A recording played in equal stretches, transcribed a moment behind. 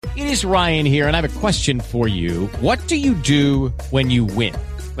It is Ryan here, and I have a question for you. What do you do when you win?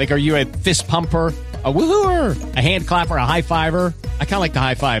 Like, are you a fist pumper, a woohooer, a hand clapper, a high fiver? I kind of like the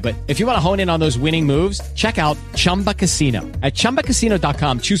high five, but if you want to hone in on those winning moves, check out Chumba Casino. At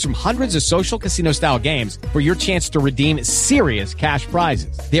ChumbaCasino.com, choose from hundreds of social casino-style games for your chance to redeem serious cash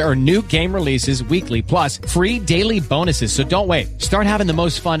prizes. There are new game releases weekly, plus free daily bonuses. So don't wait. Start having the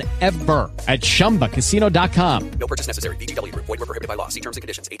most fun ever at ChumbaCasino.com. No purchase necessary. VGW Group. Void where prohibited by law. See terms and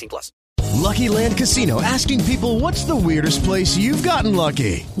conditions. 18+. Lucky Land Casino, asking people, what's the weirdest place you've gotten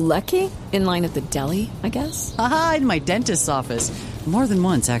lucky? Lucky? In line at the deli, I guess? Aha, in my dentist's office. More than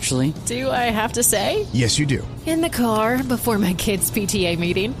once, actually. Do I have to say? Yes, you do. In the car before my kids' PTA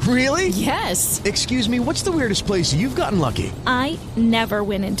meeting. Really? Yes. Excuse me, what's the weirdest place you've gotten lucky? I never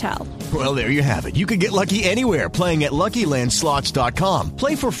win and tell. Well, there you have it. You can get lucky anywhere, playing at LuckyLandSlots.com.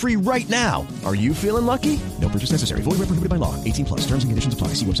 Play for free right now. Are you feeling lucky? No purchase necessary. Void where prohibited by law. 18+. Terms and conditions apply.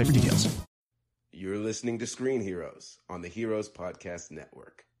 See website for details. You're listening to Screen Heroes on the Heroes Podcast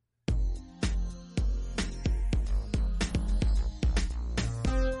Network.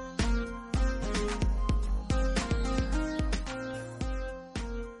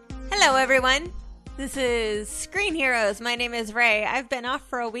 Hello, everyone. This is Screen Heroes. My name is Ray. I've been off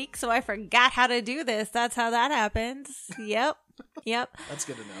for a week, so I forgot how to do this. That's how that happens. Yep. That's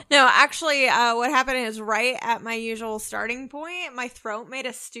good to know. No, actually, what happened is right at my usual starting point, my throat made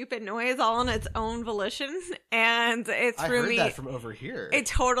a stupid noise all on its own volition, and it threw me. I heard that from over here. It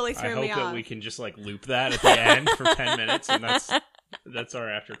totally threw me off. I hope that we can just like loop that at the end for 10 minutes, and that's our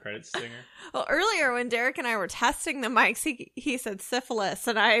after credits stinger. Well, earlier when Derek and I were testing the mics, he said syphilis,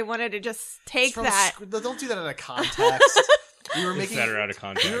 and I wanted to just take that. Don't do that in a context. We were making better out of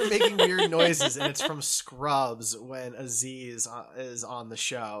context. We were making weird noises, and it's from Scrubs when Aziz is on the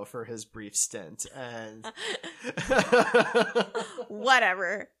show for his brief stint. And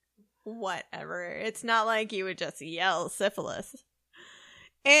whatever. It's not like you would just yell syphilis.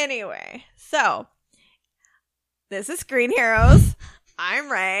 Anyway, so this is Screen Heroes. I'm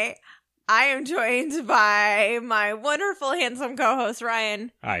Ray. I am joined by my wonderful, handsome co-host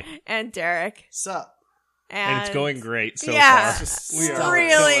Ryan. Hi. And Derek. Sup? And it's going great so yeah, far. We are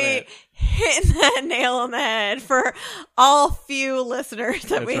really hitting that nail on the head for all few listeners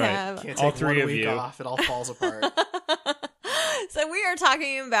that we have. Can't all take three one of week you off. It all falls apart. So we are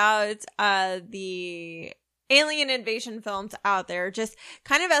talking about the alien invasion films out there, just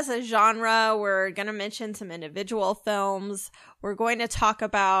kind of as a genre. We're going to mention some individual films. We're going to talk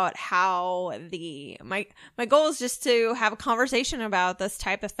about how my goal is just to have a conversation about this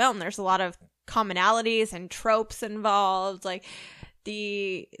type of film. There's a lot of commonalities and tropes involved, like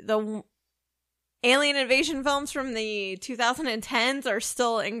the alien invasion films from the 2010s are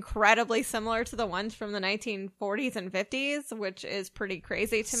still incredibly similar to the ones from the 1940s and 50s, which is pretty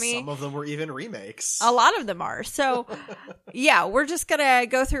crazy to me. Some of them were even remakes. A lot of them are. So yeah, we're just gonna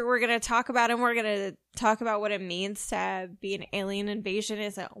go through, we're gonna talk about it, and we're gonna talk about what it means to be an alien invasion.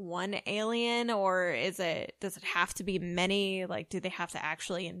 Is it one alien, or does it have to be many? Like, do they have to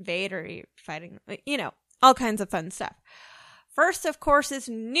actually invade, or are you fighting, all kinds of fun stuff. First, of course, is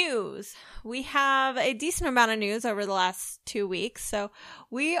news. We have a decent amount of news over the last 2 weeks, so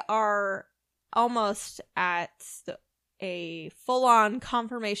we are almost at a full-on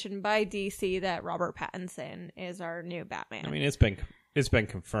confirmation by DC that Robert Pattinson is our new Batman. I mean, it's been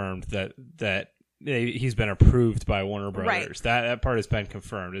confirmed that he's been approved by Warner Brothers. Right. That part has been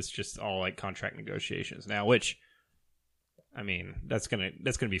confirmed. It's just all like contract negotiations now, which, I mean, that's gonna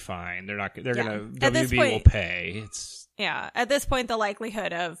be fine. WB will pay. At this point, the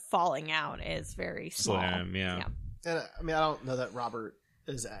likelihood of falling out is very small. Slim, yeah. And I mean, I don't know that Robert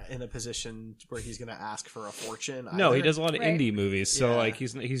is in a position where he's going to ask for a fortune. No, he does a lot of indie movies, so like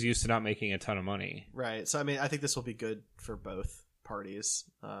he's used to not making a ton of money. Right. So I mean, I think this will be good for both parties.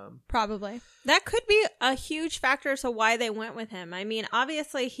 Probably. That could be a huge factor as to why they went with him. I mean,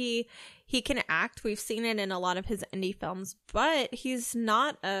 obviously he can act. We've seen it in a lot of his indie films, but he's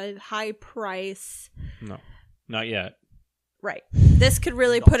not a high price. No, not yet. Right. This could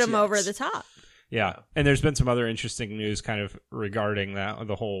really put him over the top. Yeah. And there's been some other interesting news kind of regarding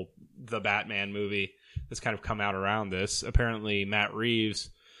the Batman movie that's kind of come out around this. Apparently Matt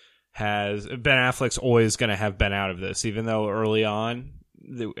Reeves Ben Affleck's always going to have been out of this, even though early on,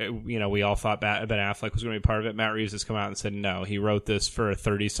 we all thought Ben Affleck was going to be part of it. Matt Reeves has come out and said, no, he wrote this for a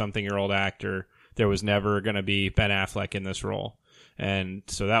 30-something-year-old actor. There was never going to be Ben Affleck in this role. And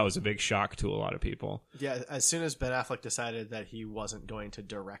so that was a big shock to a lot of people. Yeah, as soon as Ben Affleck decided that he wasn't going to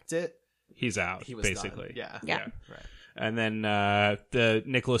direct it, he's out, he was basically. Done. Yeah. Right. And then the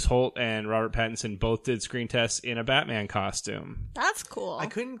Nicholas Hoult and Robert Pattinson both did screen tests in a Batman costume. That's cool. I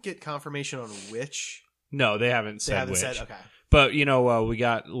couldn't get confirmation on which. No, they haven't said which. Okay. But, we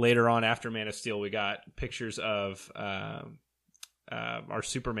got later on after Man of Steel, we got pictures of our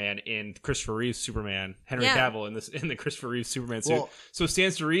Superman in Christopher Reeve's Superman, Henry Cavill in the Christopher Reeve Superman suit. So it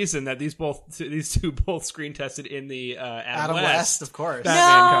stands to reason that these two both screen tested in the Adam West, of course.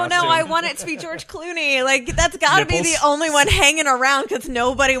 Batman no, costume. I want it to be George Clooney. Like, that's got to be the only one hanging around because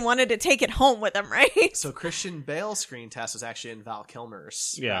nobody wanted to take it home with them, right? So Christian Bale's screen test was actually in Val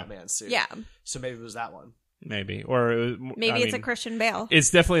Kilmer's Batman suit. Yeah. So maybe it was that one. Maybe. Or maybe it's a Christian Bale. It's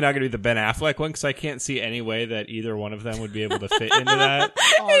definitely not going to be the Ben Affleck one because I can't see any way that either one of them would be able to fit into that.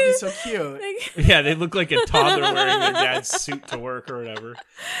 Oh, it'd be so cute. Yeah, they look like a toddler wearing their dad's suit to work or whatever.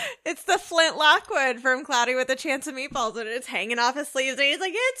 It's the Flint Lockwood from Cloudy with a Chance of Meatballs, and it's hanging off his sleeves, and he's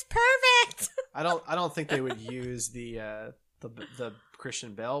like, "It's perfect." I don't think they would use the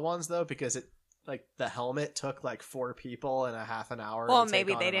Christian Bale ones though, because the helmet took like 4 people in a half an hour. Well,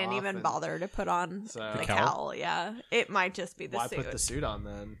 maybe they didn't even bother to put on the cowl. Yeah, it might just be the Why suit. put the suit on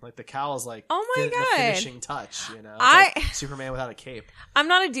then? Like the cowl is like, oh my the god, finishing touch. It's like Superman without a cape. I'm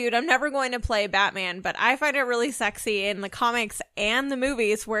not a dude. I'm never going to play Batman, but I find it really sexy in the comics and the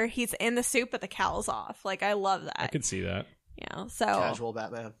movies where he's in the suit but the cowl's off. Like, I love that. I could see that. Yeah, so Casual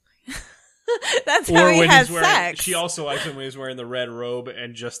Batman. That's how he has sex. She also likes him when he's wearing the red robe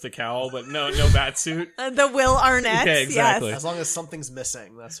and just the cowl, but no bat suit. The Will Arnett. Yeah, exactly. Yes. As long as something's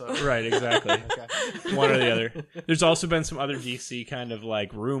missing, that's what. Right, exactly. Okay. One or the other. There's also been some other DC kind of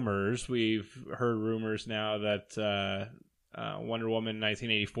like rumors. We've heard rumors now that Wonder Woman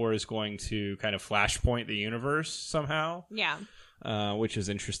 1984 is going to kind of flashpoint the universe somehow. Yeah. Which is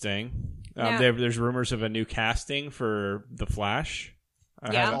interesting. Yeah. There's rumors of a new casting for The Flash.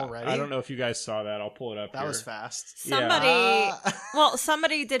 Already? I don't know if you guys saw that. I'll pull it up. That was fast.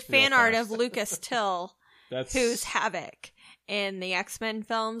 Somebody did fan art of Lucas Till, That's who's Havoc in the X-Men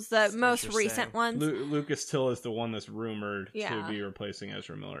films, the most recent ones. Lucas Till is the one that's rumored Yeah. to be replacing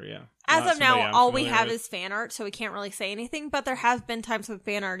Ezra Miller. Yeah. As Not of now, somebody I'm all we familiar have with. is fan art, so we can't really say anything. But there have been times when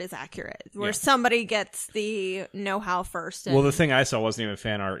fan art is accurate, where Yeah. somebody gets the know-how first. Well, the thing I saw wasn't even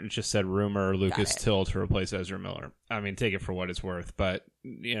fan art. It just said rumor Lucas it. Till to replace Ezra Miller. I mean, take it for what it's worth. But,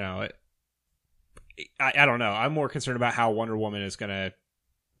 I don't know. I'm more concerned about how Wonder Woman is going to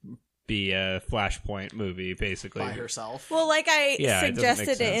be a Flashpoint movie, basically. By herself. Well, like I it doesn't make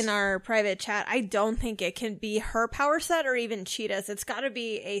suggested sense. in our private chat, I don't think it can be her power set or even Cheetah's. It's got to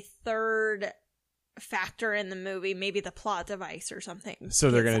be a third factor in the movie, maybe the plot device or something.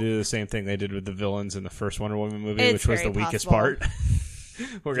 So they're going to do the same thing they did with the villains in the first Wonder Woman movie, It's which was the very weakest possible. part.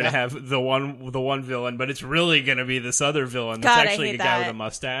 We're going to have the one villain, but it's really going to be this other villain. God, That's I actually hate a guy that. with a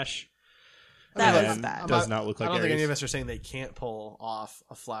mustache. That and was bad. does not look like I don't think Ares. any of us are saying they can't pull off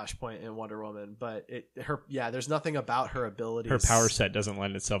a Flashpoint in Wonder Woman, but there's nothing about her abilities. Her power set doesn't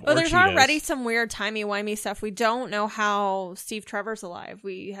lend itself. Well, or there's Cheetah's. already some weird timey-wimey stuff. We don't know how Steve Trevor's alive.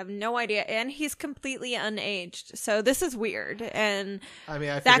 We have no idea. And he's completely unaged. So this is weird. And I mean,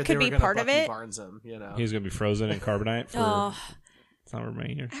 I that figured could they be were gonna part of Bucky it. Barnes him, He's going to be frozen in carbonite for summer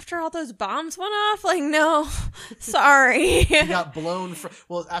year. After all those bombs went off, like, no, sorry. He got blown.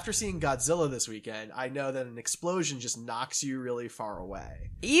 Well, after seeing Godzilla this weekend, I know that an explosion just knocks you really far away.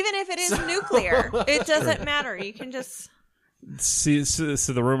 Even if it is nuclear, it doesn't matter. You can just... See,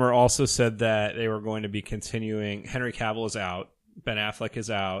 so the rumor also said that they were going to be continuing. Henry Cavill is out. Ben Affleck is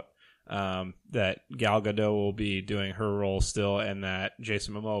out. That Gal Gadot will be doing her role still, and that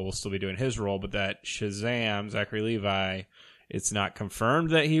Jason Momoa will still be doing his role, but that Shazam, Zachary Levi, it's not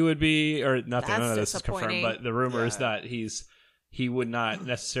confirmed that he would be, or nothing. None of this is confirmed, but the rumor is that he would not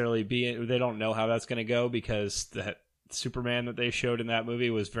necessarily be. They don't know how that's going to go because the Superman that they showed in that movie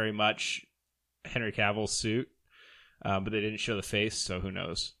was very much Henry Cavill's suit. But they didn't show the face, so who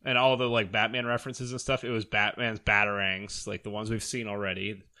knows? And all the like Batman references and stuff, it was Batman's batarangs, like the ones we've seen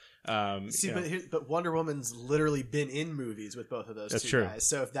already. But Wonder Woman's literally been in movies with both of those That's two true. guys.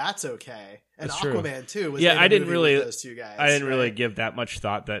 So if that's okay, and That's Aquaman too was yeah, in a I didn't movie really with those two guys. I didn't really right? give that much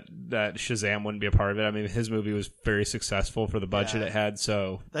thought that Shazam wouldn't be a part of it. I mean, his movie was very successful for the budget it had,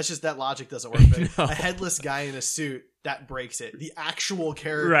 so that's just that logic doesn't work. But No. a headless guy in a suit, that breaks it. The actual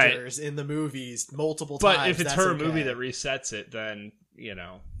characters in the movies multiple times. But if it's that's her okay. movie that resets it, then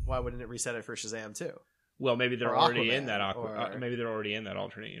why wouldn't it reset it for Shazam too? Well, maybe they're Or already Aquaman, in that or- maybe they're already in that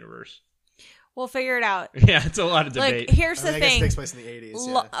alternate universe. We'll figure it out. Yeah, it's a lot of debate. Like, here's I the guess it thing. takes place in the 80s.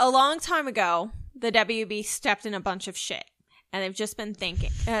 Yeah. A long time ago, the WB stepped in a bunch of shit. and they've just been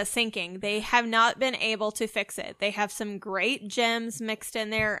sinking. They have not been able to fix it. They have some great gems mixed in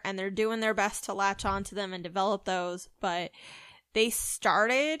there, and they're doing their best to latch onto them and develop those, but they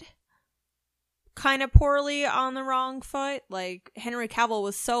started kind of poorly on the wrong foot. Like, Henry Cavill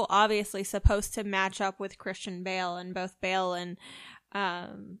was so obviously supposed to match up with Christian Bale, and both Bale and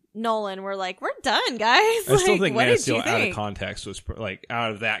Nolan were like, we're done, guys. I still think what Man of did Steel you out of think? context was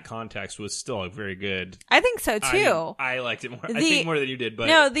out of that context was still a very good. I think so too. I liked it more. I think more than you did, but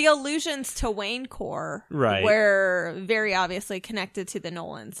no, the allusions to Wayne Corps were very obviously connected to the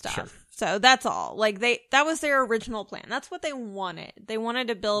Nolan stuff. Sure. So that's all. Like, that was their original plan. That's what they wanted. They wanted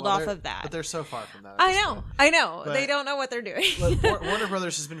to build off of that. But they're so far from that. I know. But they don't know what they're doing. Warner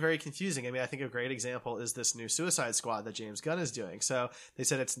Brothers has been very confusing. I mean, I think a great example is this new Suicide Squad that James Gunn is doing. So they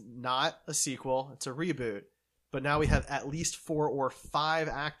said it's not a sequel, it's a reboot. But now we have at least 4 or 5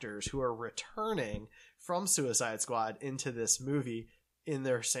 actors who are returning from Suicide Squad into this movie in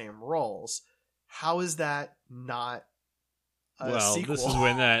their same roles. How is that not sequel? This is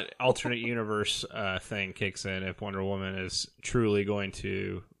when that alternate universe thing kicks in. If Wonder Woman is truly going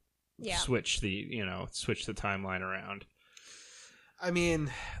to switch the timeline around. I mean,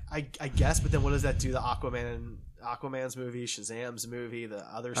 I guess, but then what does that do to Aquaman's movie, Shazam's movie, the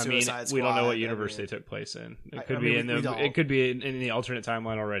other Suicide Squad? We don't know what universe they took place in. It could be it could be in the alternate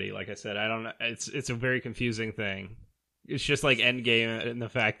timeline already. Like I said, I don't know. It's a very confusing thing. It's just like Endgame and the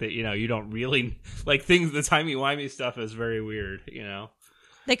fact that, you don't really like things. The timey-wimey stuff is very weird,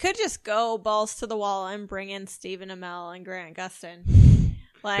 They could just go balls to the wall and bring in Stephen Amell and Grant Gustin.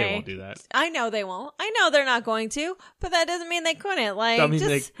 Like, they won't do that. I know they won't. I know they're not going to, but that doesn't mean they couldn't. Like, I mean,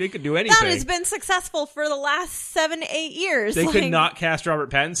 they could do anything. That has been successful for the last 7 to 8 years. They could not cast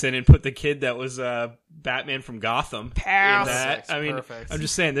Robert Pattinson and put the kid that was Batman from Gotham in that. I mean, I'm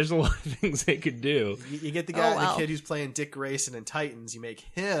just saying, there's a lot of things they could do. You get the guy, the kid who's playing Dick Grayson in Titans. You make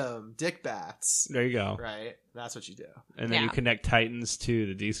him Dick Bats. There you go. Right, that's what you do. And then you connect Titans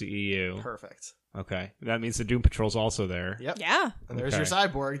to the DCEU. Perfect. Okay, that means the Doom Patrol's also there. Yep. Yeah. And there's your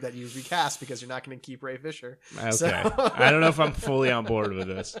Cyborg that you recast because you're not going to keep Ray Fisher. Okay. So. I don't know if I'm fully on board with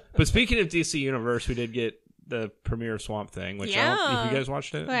this. But speaking of DC Universe, we did get the premiere of Swamp Thing, which have you guys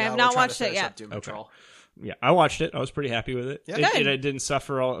watched it? I have not watched it yet. Doom Patrol. Yeah, I watched it. I was pretty happy with it. Yeah. It didn't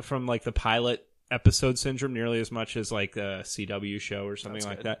suffer from like the pilot episode syndrome nearly as much as like a CW show or something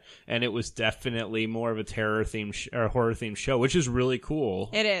like that. And it was definitely more of a terror themed or horror themed show, which is really cool.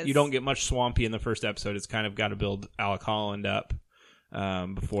 It is. You don't get much Swampy in the first episode. It's kind of got to build Alec Holland up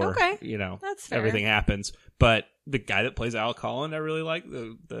before That's everything happens. But the guy that plays Alec Holland, I really like.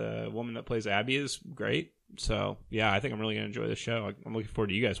 The woman that plays Abby is great. So yeah, I think I'm really gonna enjoy the show. I'm looking forward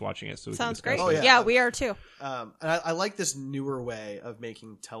to you guys watching it. So sounds great. Oh, yeah, we are too. And I like this newer way of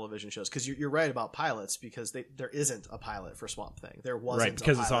making television shows because you're right about pilots because there isn't a pilot for Swamp Thing. There wasn't right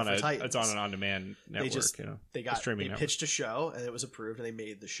because a pilot for Titans. It's on an on-demand network. They pitched a show and it was approved and they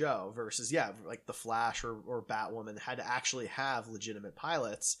made the show. Versus like the Flash or Batwoman had to actually have legitimate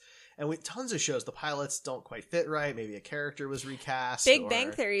pilots. And with tons of shows, the pilots don't quite fit right. Maybe a character was recast. Big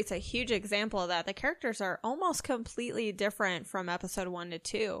Bang Theory is a huge example of that. The characters are almost completely different from episode 1 to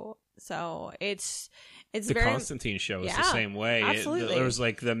 2. So it's the very... Constantine show is the same way. Absolutely. There was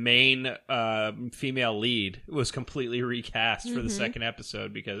like the main female lead was completely recast for the second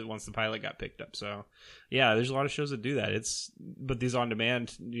episode because once the pilot got picked up. So yeah, there's a lot of shows that do that. But these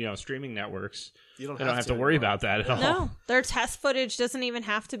on-demand, streaming networks, they don't have to worry about that at all. No, their test footage doesn't even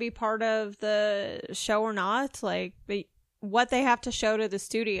have to be part of the show or not. Like, what they have to show to the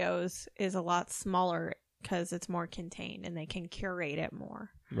studios is a lot smaller because it's more contained and they can curate it more.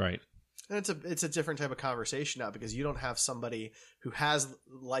 Right. And it's a different type of conversation now because you don't have somebody who has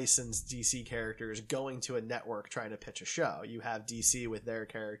licensed DC characters going to a network trying to pitch a show. You have DC with their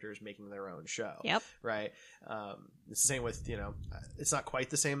characters making their own show. Yep. Right. It's the same with, it's not quite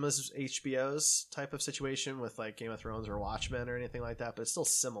the same as HBO's type of situation with like Game of Thrones or Watchmen or anything like that, but it's still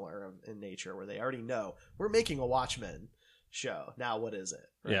similar in nature where they already know we're making a Watchmen show. Now what is it?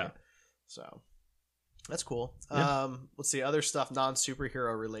 Right? Yeah. So that's cool. Yeah. Let's see other stuff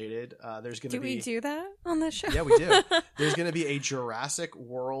non-superhero related. There's going to be. Do we do that on this show? Yeah, we do. There's going to be a Jurassic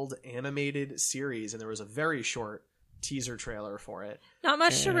World animated series, and there was a very short teaser trailer for it. Not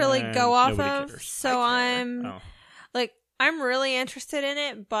much to really go off of. Cares. So I'm really interested in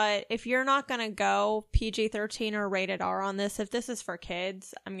it, but if you're not going to go PG-13 or rated R on this, if this is for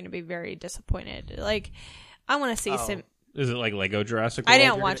kids, I'm going to be very disappointed. Like, I want to see some. Is it like Lego Jurassic World? I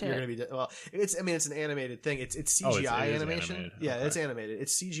didn't watch it. You're gonna be it's an animated thing. It's CGI animation. Animated. Yeah, okay. it's animated.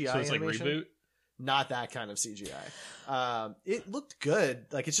 It's CGI so it's animation. like reboot? not that kind of CGI. It looked good.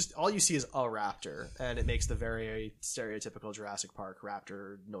 Like, it's just all you see is a raptor, and it makes the very stereotypical Jurassic Park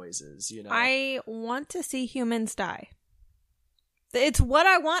raptor noises. I want to see humans die. It's what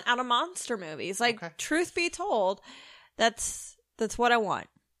I want out of monster movies. Like, truth be told, that's what I want.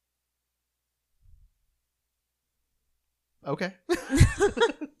 Okay.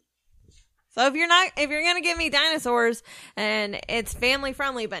 So if you're gonna give me dinosaurs and it's family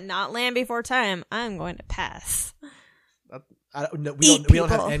friendly but not Land Before Time, I'm going to pass. We don't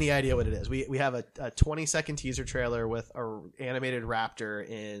have any idea what it is. We have a 20-second teaser trailer with an animated raptor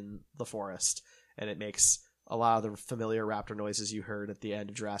in the forest, and it makes a lot of the familiar raptor noises you heard at the end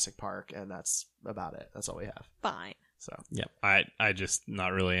of Jurassic Park, and that's about it. That's all we have. Fine. So yeah, I just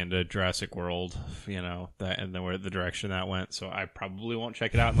not really into Jurassic World, that and then where the direction that went. So I probably won't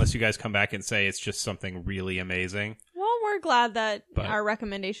check it out unless you guys come back and say it's just something really amazing. Well, we're glad that our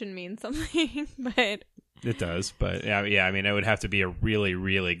recommendation means something, but it does. But yeah, I mean, it would have to be a really,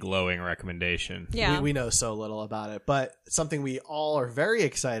 really glowing recommendation. Yeah, we know so little about it, but something we all are very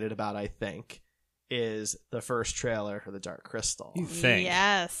excited about, I think, is the first trailer for The Dark Crystal. You think?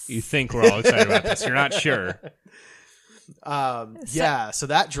 Yes. You think we're all excited about this? You're not sure. So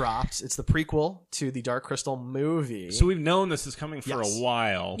that dropped. It's the prequel to the Dark Crystal movie. So we've known this is coming for a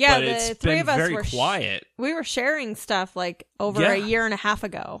while, yeah, but it's been very quiet. We were sharing stuff like over a year and a half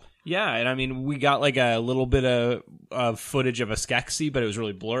ago. Yeah, and I mean, we got like a little bit of footage of a Skeksis, but it was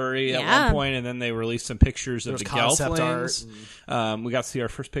really blurry at one point, and then they released some pictures of the Gelflings. We got to see our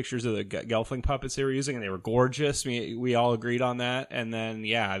first pictures of the Gelfling puppets they were using, and they were gorgeous. We all agreed on that, and then,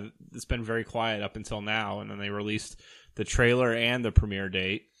 yeah, it's been very quiet up until now, and then they released the trailer and the premiere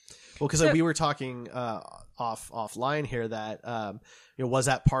date. Well, because we were talking offline here that was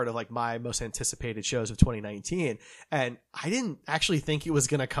that part of like my most anticipated shows of 2019, and I didn't actually think it was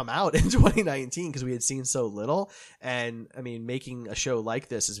going to come out in 2019 because we had seen so little. And I mean, making a show like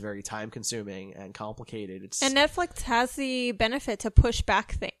this is very time consuming and complicated. And Netflix has the benefit to push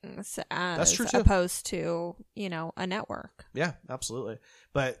back things that's true too, opposed to a network. Yeah, absolutely.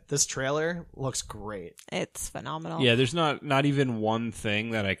 But this trailer looks great. It's phenomenal. Yeah, there's not even one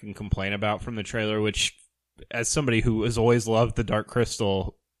thing that I can complain about from the trailer, which, as somebody who has always loved the Dark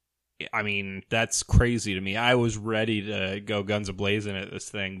Crystal, I mean, that's crazy to me. I was ready to go guns a-blazing at this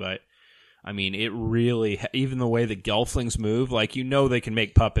thing, but I mean, it really, even the way the Gelflings move, like, they can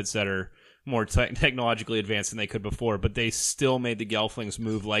make puppets that are more technologically advanced than they could before, but they still made the Gelflings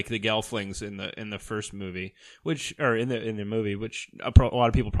move like the Gelflings in the first movie, which a lot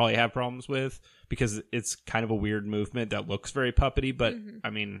of people probably have problems with because it's kind of a weird movement that looks very puppety, but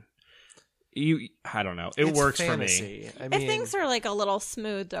I mean, I don't know. It's works fantasy. for me. I mean, if things are like a little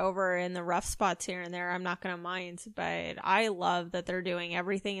smoothed over in the rough spots here and there, I'm not going to mind. But I love that they're doing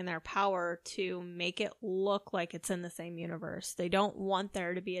everything in their power to make it look like it's in the same universe. They don't want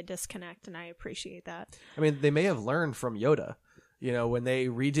there to be a disconnect, and I appreciate that. I mean, they may have learned from Yoda. When they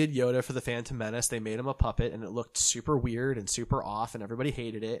redid Yoda for the Phantom Menace, they made him a puppet, and it looked super weird and super off, and everybody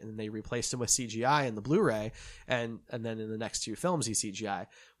hated it. And they replaced him with CGI in the Blu-ray, and then in the next two films, he's CGI.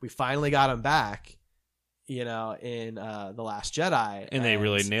 We finally got him back, in The Last Jedi, and they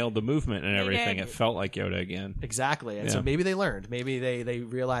really nailed the movement and everything. It felt like Yoda again. Exactly, and so maybe they learned. Maybe they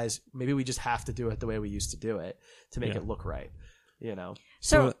realized maybe we just have to do it the way we used to do it to make it look right.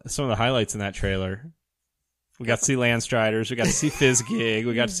 So some of the highlights in that trailer. We got to see Landstriders. We got to see Fizzgig.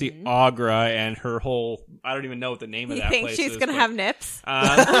 We got to see Aughra and her whole... I don't even know what the name of that place is. You think she's going to have nips?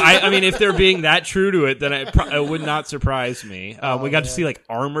 I mean, if they're being that true to it, then it would not surprise me. We got to see like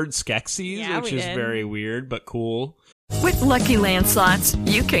armored Skeksis, which is very weird, but cool. With Lucky Land Slots,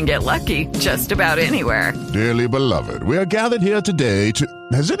 you can get lucky just about anywhere. Dearly beloved, we are gathered here today to...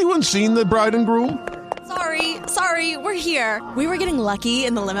 Has anyone seen the bride and groom? Sorry, we're here. We were getting lucky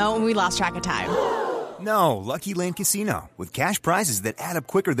in the limo and we lost track of time. No, Lucky Land Casino, with cash prizes that add up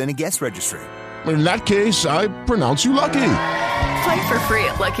quicker than a guest registry. In that case, I pronounce you lucky. Play for free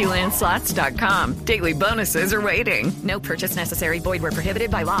at LuckyLandSlots.com. Daily bonuses are waiting. No purchase necessary. Void where prohibited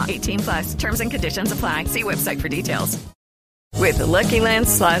by law. 18+. Terms and conditions apply. See website for details. With the Lucky Land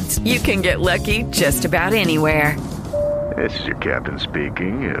Slots, you can get lucky just about anywhere. This is your captain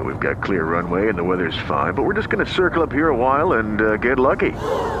speaking. We've got clear runway and the weather's fine, but we're just going to circle up here a while and get lucky.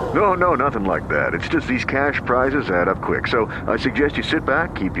 No, nothing like that. It's just these cash prizes add up quick. So I suggest you sit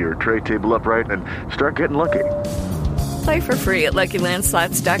back, keep your tray table upright, and start getting lucky. Play for free at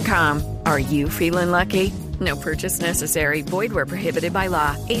LuckyLandSlots.com. Are you feeling lucky? No purchase necessary. Void where prohibited by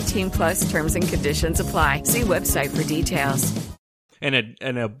law. 18+ terms and conditions apply. See website for details. And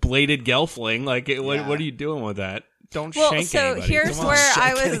a bladed Gelfling. Like, what are you doing with that? don't Well, shank so anybody. here's Come on. where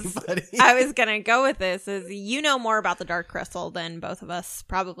I anybody. was gonna go with this is you know more about the Dark Crystal than both of us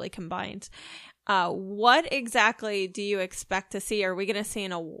probably combined. What exactly do you expect to see? Are we going to see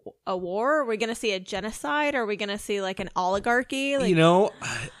a war? Are we going to see a genocide? Are we going to see like an oligarchy? Like, you know,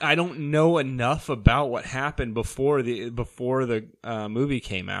 I don't know enough about what happened before the movie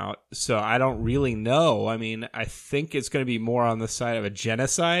came out, so I don't really know. I mean, I think it's going to be more on the side of a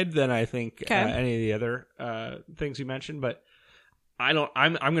genocide than I think any of the other things you mentioned, but I'm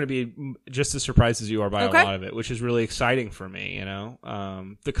going to be just as surprised as you are by a lot of it, which is really exciting for me. You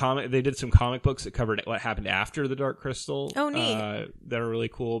know, they did some comic books that covered what happened after the Dark Crystal. Oh, neat! That are really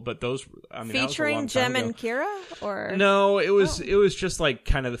cool. But those, I mean, featuring Jem and Kira, or no, it was just like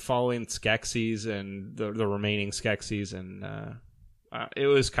kind of the following Skeksis and the remaining Skeksis, and it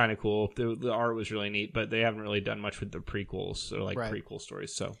was kind of cool. The art was really neat, but they haven't really done much with the prequels or like prequel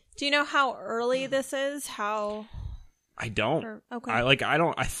stories. So, do you know how early this is? I don't. Okay.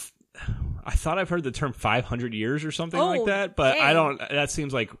 I thought I've heard the term 500 years or something like that, but dang. I don't. That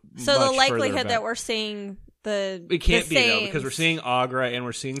seems like so. Much The likelihood back. that we're seeing it can't be though, because we're seeing Agra and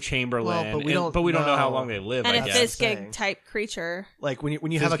we're seeing Chamberlain, but we don't know how long they live. And I a guess. Fizzgig type creature, like when you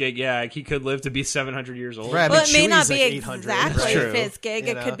Fizzgig, he could live to be 700 years old. Right, well, it may not be like exactly Fizzgig.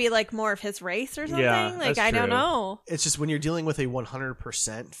 It could be like more of his race or something. Yeah, like I don't know. It's just when you're dealing with a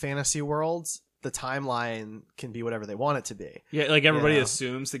 100% fantasy world, the timeline can be whatever they want it to be. Yeah, like everybody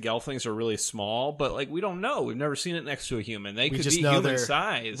assumes the Gelflings are really small, but like we don't know. We've never seen it next to a human. They could be human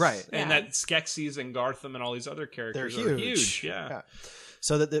size, right? And that Skeksis and Gartham and all these other characters are huge. Yeah.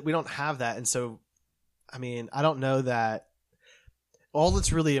 So that we don't have that, and so I mean, I don't know that. All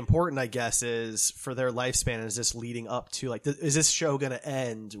that's really important, I guess, is for their lifespan. Is this leading up to like? Is this show going to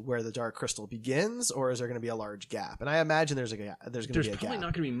end where the Dark Crystal begins, or is there going to be a large gap? And I imagine there's a gap. There's probably not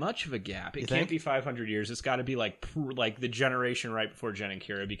going to be much of a gap. It can't be 500 years. It's got to be like the generation right before Jen and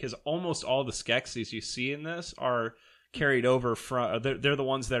Kira, because almost all the Skeksis you see in this are carried over from. They're the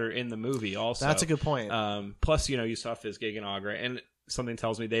ones that are in the movie. Also, that's a good point. Plus, you saw Fizzgig and Agra, and something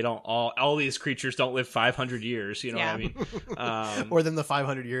tells me they don't all these creatures don't live 500 years. You know what I mean? Or then the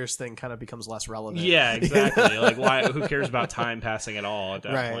 500 years thing kind of becomes less relevant. Yeah, exactly. Like why? Who cares about time passing at all at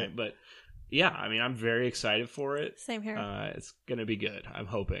that point? But yeah, I mean, I'm very excited for it. Same here. It's gonna be good. I'm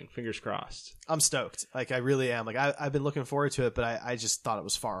hoping. Fingers crossed. I'm stoked. Like I really am. Like I've been looking forward to it, but I just thought it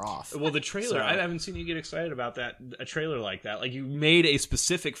was far off. Well, the trailer. I haven't seen you get excited about that. A trailer like that. Like you made a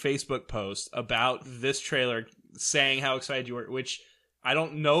specific Facebook post about this trailer, saying how excited you were, which I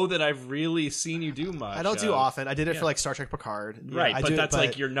don't know that I've really seen you do much. I don't do often. I did it for like Star Trek Picard. Right, but that's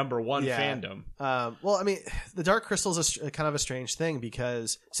like your number one fandom. Well, I mean, the Dark Crystal is kind of a strange thing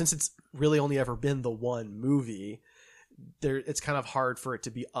because since it's really only ever been the one movie, it's kind of hard for it to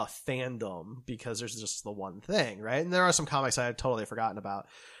be a fandom because there's just the one thing, right? And there are some comics I had totally forgotten about.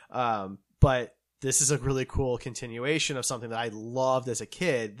 But this is a really cool continuation of something that I loved as a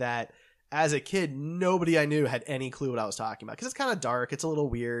kid that... As a kid, nobody I knew had any clue what I was talking about because it's kind of dark. It's a little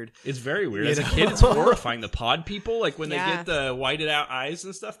weird. It's very weird. As a kid, it's horrifying. The pod people, like when they get the whited out eyes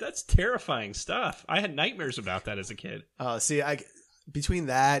and stuff, that's terrifying stuff. I had nightmares about that as a kid. See, between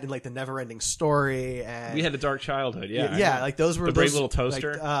that and like the never-ending story, and we had a dark childhood. Yeah, like those were the Brave Little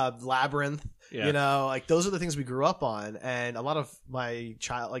Toaster, like, Labyrinth. Yeah. Like those are the things we grew up on, and a lot of my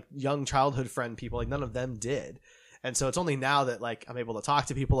young childhood friend people, like none of them did. And so it's only now that like I'm able to talk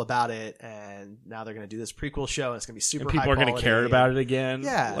to people about it, and now they're going to do this prequel show, and it's going to be super. And people are going to care about it again.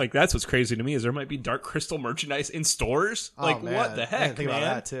 Yeah, like that's what's crazy to me is there might be Dark Crystal merchandise in stores. Like what the heck, I didn't think about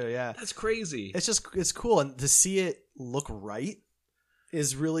that too. Yeah, that's crazy. It's cool, and to see it look right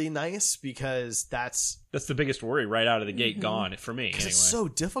is really nice because that's the biggest worry right out of the gate gone for me. Anyway, it's so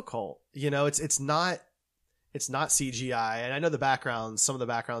difficult. It's not CGI, and I know the backgrounds. Some of the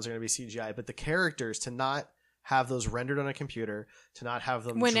backgrounds are going to be CGI, but the characters to not have those rendered on a computer, to not have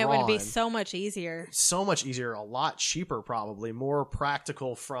them when drawn, it would be so much easier, a lot cheaper, probably more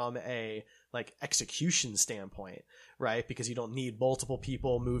practical from a like execution standpoint, right? Because you don't need multiple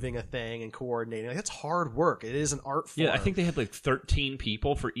people moving a thing and coordinating. Like, that's hard work. It is an art form. Yeah, I think they had like 13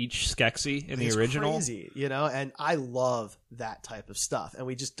 people for each Skeksis in the original. Crazy, and I love that type of stuff, and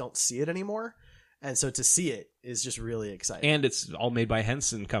we just don't see it anymore. And so to see it is just really exciting. And it's all made by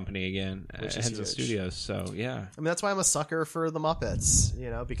Henson Company again, Henson huge. Studios. So yeah, I mean that's why I'm a sucker for the Muppets,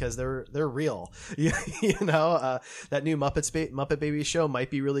 because they're real. That new Muppet Baby show might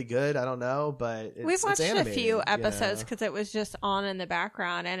be really good. I don't know, but we've watched a few episodes because it was just on in the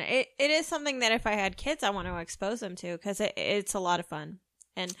background, and it is something that if I had kids, I want to expose them to because it's a lot of fun.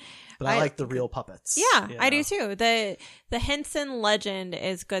 But I like the real puppets. Yeah, I do too. The Henson legend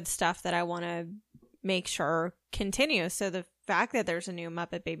is good stuff that I want to make sure continues. So the fact that there's a new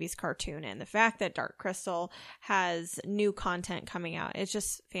Muppet Babies cartoon and the fact that Dark Crystal has new content coming out, it's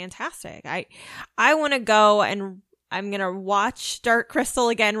just fantastic. I want to go and I'm going to watch Dark Crystal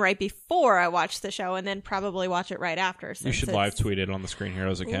again right before I watch the show and then probably watch it right after. You should live tweet it on the Screen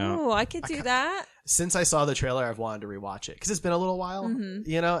Heroes account. Oh, I could do that. Since I saw the trailer, I've wanted to rewatch it because it's been a little while,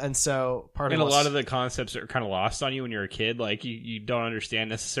 and so a lot of the concepts are kind of lost on you when you're a kid. Like you don't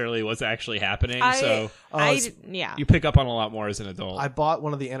understand necessarily what's actually happening. You pick up on a lot more as an adult. I bought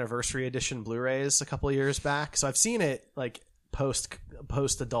one of the anniversary edition Blu-rays a couple of years back, so I've seen it like post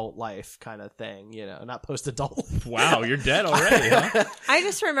adult life kind of thing, not post adult. Wow, you're dead already, huh? I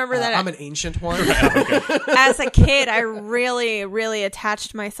just remember that I'm an ancient one. As a kid, I really, really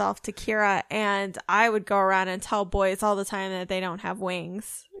attached myself to Kira, and I would go around and tell boys all the time that they don't have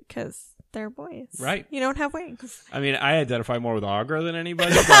wings because they're boys. Right. You don't have wings. I mean, I identify more with Augur than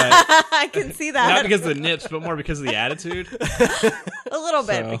anybody, but I can see that. Not because of the nips, but more because of the attitude. A little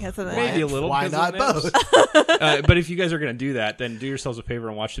bit because of the nips. Maybe a little. Why not both? But if you guys are going to do that, then do yourselves a favor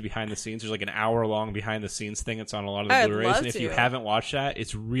and watch the behind the scenes. There's like an hour-long behind the scenes thing. It's on a lot of the Blu-rays, and if you haven't watched that,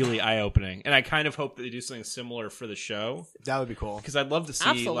 it's really eye-opening. And I kind of hope that they do something similar for the show. That would be cool because I'd love to see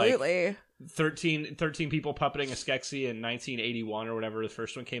absolutely. 13 people puppeting a Skeksis in 1981 or whatever the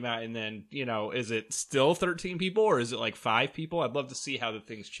first one came out, and then is it still 13 people or is it like 5 people? I'd love to see how the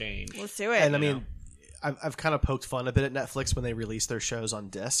things change. Let's do it. And I mean, I've kind of poked fun a bit at Netflix when they release their shows on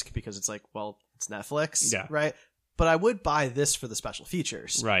disc because it's like, well, it's Netflix, right? But I would buy this for the special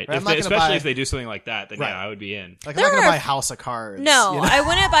features, right? Especially if they do something like that, then yeah, I would be in. Like I'm not going to buy House of Cards. No, I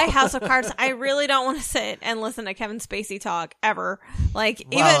wouldn't buy House of Cards. I really don't want to sit and listen to Kevin Spacey talk ever. Like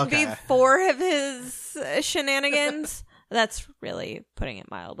before of his shenanigans. That's really putting it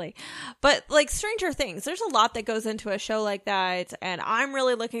mildly. But like Stranger Things, there's a lot that goes into a show like that, and I'm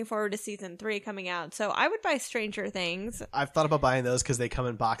really looking forward to season 3 coming out. So I would buy Stranger Things. I've thought about buying those because they come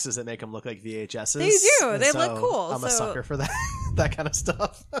in boxes that make them look like VHSs. They do. They look cool. I'm a sucker for that kind of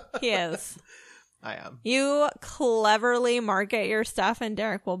stuff. He is. I am. You cleverly market your stuff, and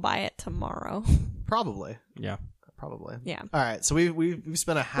Derek will buy it tomorrow. Probably. Yeah. Probably. Yeah. All right. So we've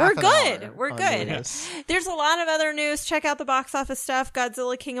spent a half an hour. We're good. There's a lot of other news. Check out the box office stuff.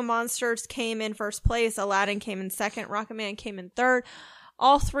 Godzilla King of Monsters came in first place. Aladdin came in second. Rocketman came in third.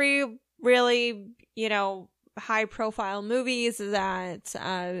 All three really, high profile movies that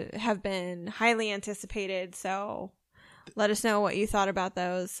have been highly anticipated. So let us know what you thought about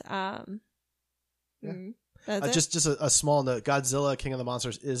those. Just a small note. Godzilla King of the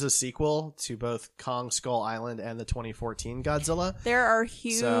Monsters is a sequel to both Kong Skull Island and the 2014 Godzilla. There are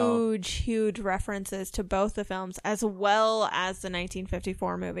huge references to both the films as well as the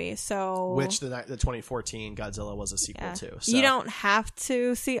 1954 movie. So which the 2014 Godzilla was a sequel to. So. You don't have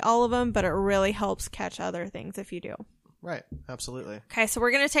to see all of them, but it really helps catch other things if you do. Right. Absolutely. Okay, so we're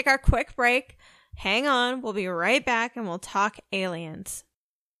going to take our quick break. Hang on. We'll be right back and we'll talk aliens.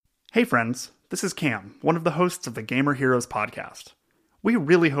 Hey friends. This is Cam, one of the hosts of the Gamer Heroes podcast. We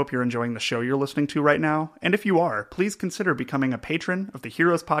really hope you're enjoying the show you're listening to right now, and if you are, please consider becoming a patron of the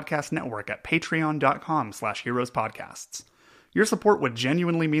Heroes Podcast Network at patreon.com/heroespodcasts. Your support would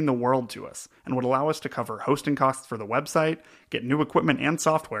genuinely mean the world to us, and would allow us to cover hosting costs for the website, get new equipment and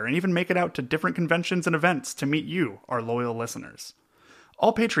software, and even make it out to different conventions and events to meet you, our loyal listeners.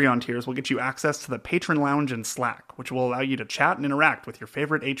 All Patreon tiers will get you access to the Patron Lounge and Slack, which will allow you to chat and interact with your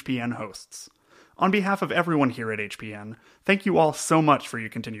favorite HPN hosts. On behalf of everyone here at HPN, thank you all so much for your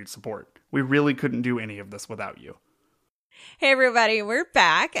continued support. We really couldn't do any of this without you. Hey everybody, we're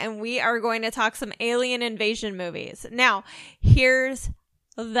back and we are going to talk some alien invasion movies. Now, here's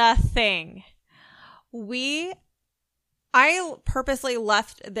the thing. I purposely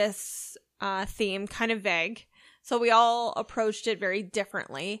left this theme kind of vague, so we all approached it very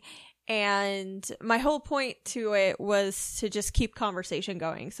differently. And my whole point to it was to just keep conversation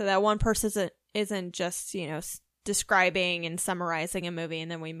going so that one person isn't just, describing and summarizing a movie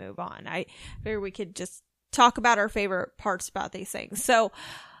and then we move on. I figured we could just talk about our favorite parts about these things. So,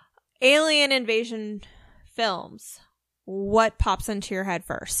 alien invasion films, what pops into your head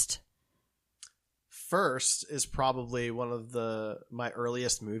first? First is probably one of my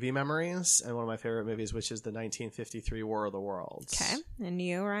earliest movie memories and one of my favorite movies, which is the 1953 War of the Worlds. Okay. And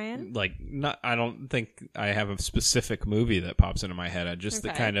you, Ryan? I don't think I have a specific movie that pops into my head.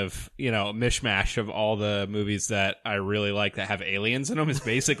 The kind of, mishmash of all the movies that I really like that have aliens in them is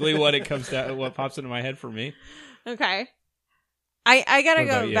basically what what pops into my head for me. Okay. I gotta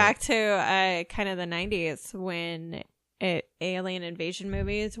go back to kind of the 90s when alien invasion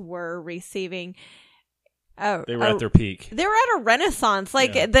movies were receiving They were at their peak. They were at a renaissance.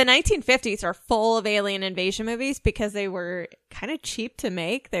 Like the 1950s are full of alien invasion movies because they were kind of cheap to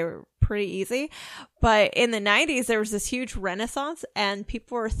make. They were pretty easy. But in the 90s, there was this huge renaissance and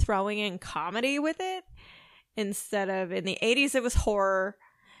people were throwing in comedy with it. Instead of in the 80s, it was horror.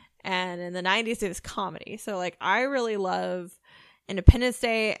 And in the 90s, it was comedy. So like I really love Independence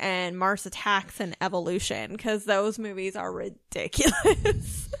Day and Mars Attacks and Evolution because those movies are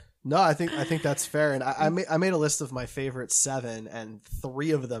ridiculous. No, I think that's fair, and I made a list of my favorite 7, and 3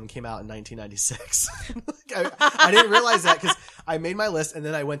 of them came out in 1996. I didn't realize that because I made my list, and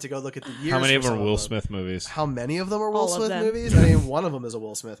then I went to go look at the years. How many of them are Will Smith movies? How many of them are Will Smith movies? I mean, one of them is a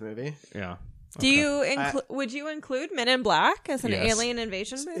Will Smith movie. Yeah. Do you would you include Men in Black as an alien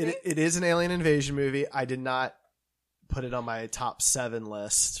invasion movie? It is an alien invasion movie. I did not put it on my top 7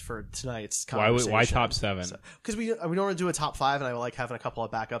 list for tonight's conversation. Why top 7? Because we don't want to do a top 5, and I like having a couple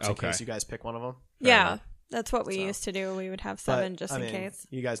of backups in case you guys pick one of them. Yeah, that's what we used to do. We would have 7 just in case.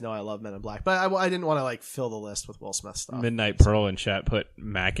 You guys know I love Men in Black, but I didn't want to like fill the list with Will Smith stuff. Midnight Pearl in chat put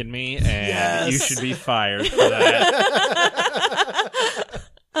Mac and me, and you should be fired for that.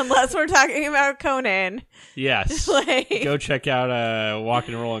 Unless we're talking about Conan. Yes. Go check out a Walk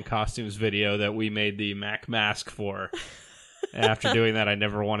and Roll in Costumes video that we made the Mac mask for. And after doing that, I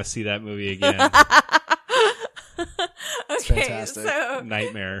never want to see that movie again. Okay, so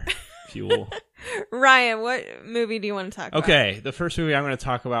Nightmare fuel. Ryan, what movie do you want to talk about? Okay, the first movie I'm going to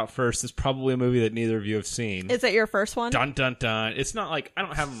talk about first is probably a movie that neither of you have seen. Is it your first one? Dun, dun, dun. It's not like, I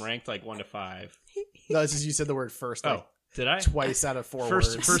don't have them ranked like 1 to 5. No, it's just you said the word first. Like, did I? Twice out of 4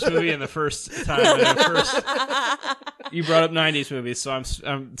 words. First movie and the first time. You brought up 90s movies, so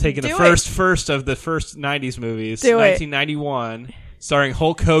I'm taking the first of the first 90s movies. 1991, starring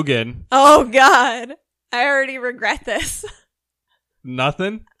Hulk Hogan. Oh, God. I already regret this.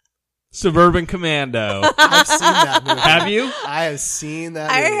 Nothing? Suburban Commando. I've seen that movie. Have you? I have seen that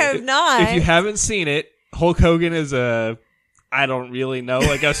movie. I have not. If you haven't seen it, Hulk Hogan is I don't really know,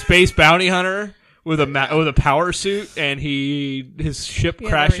 like a space bounty hunter with a power suit, and his ship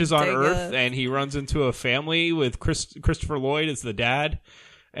crashes on Earth, and he runs into a family with Christopher Lloyd as the dad,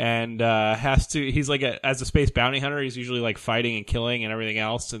 and he's like as a space bounty hunter, he's usually like fighting and killing and everything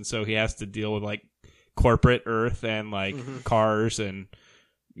else, and so he has to deal with like corporate Earth and like cars and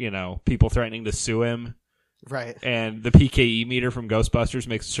people threatening to sue him. Right. And the PKE meter from Ghostbusters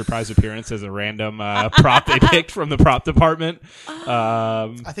makes a surprise appearance as a random prop they picked from the prop department.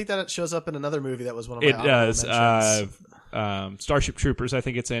 I think that it shows up in another movie that was one of my It does. Starship Troopers, I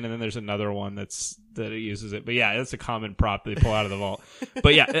think it's in, and then there's another one that it uses it. But yeah, it's a common prop they pull out of the vault.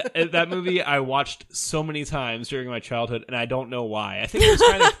 But yeah, that movie I watched so many times during my childhood, and I don't know why. I think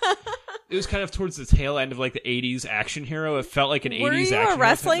it was kind of towards the tail end of like the 80s action hero. It felt like an 80s action hero. Were you a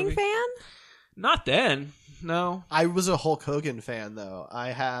wrestling fan? Not then. No, I was a Hulk Hogan fan though. I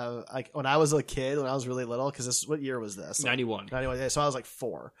have when I was a kid, when I was really little, because what year was this? 91. 91. Yeah, so I was like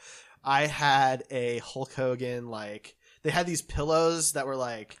 4. I had a Hulk Hogan they had these pillows that were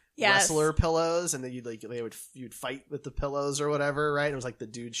like wrestler pillows, and then you'd fight with the pillows or whatever, right? It was like the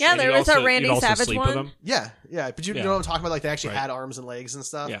dude. Yeah, there was a Randy Savage one. Yeah, but you know what I'm talking about? Like they actually had arms and legs and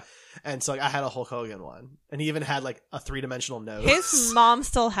stuff. Yeah. And so I had a Hulk Hogan one, and he even had like a 3-dimensional nose. His mom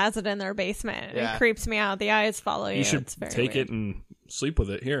still has it in their basement. Yeah. It creeps me out. The eyes follow you. You should it's very take weird. it and sleep with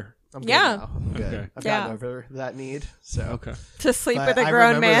it here. I'm good now. I'm good. Okay. I've gotten over that need. So okay. To sleep with a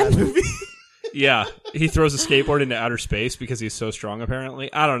grown man. Yeah, he throws a skateboard into outer space because he's so strong.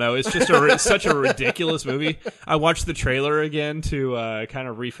 Apparently, I don't know. It's just such a ridiculous movie. I watched the trailer again to kind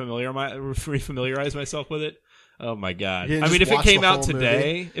of refamiliarize myself with it. Oh my god! I mean, if it came out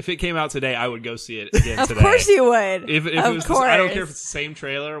today, I would go see it again today. Of course you would. If it was, I don't care if it's the same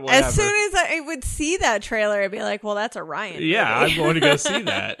trailer. Whatever. As soon as I would see that trailer, I'd be like, "Well, that's a Ryan movie." Yeah, I'm going to go see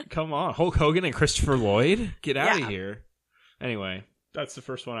that. Come on, Hulk Hogan and Christopher Lloyd, get out of here. Anyway. That's the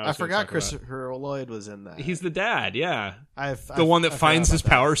first one I forgot Christopher Lloyd was in that. He's the dad, yeah. The one that finds his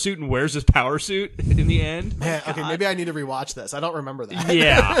power suit and wears his power suit in the end. Man, okay, maybe I need to rewatch this. I don't remember that.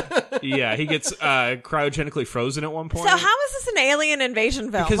 Yeah. He gets cryogenically frozen at one point. So how is this an alien invasion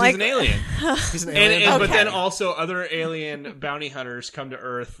film? Because he's an alien. He's an alien. But then also other alien bounty hunters come to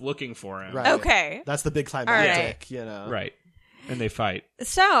Earth looking for him. Right. Okay. That's the big climactic, Right. And they fight.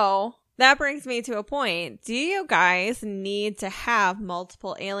 So that brings me to a point. Do you guys need to have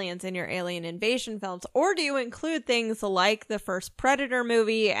multiple aliens in your alien invasion films? Or do you include things like the first Predator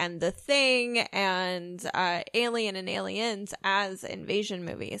movie and The Thing and Alien and Aliens as invasion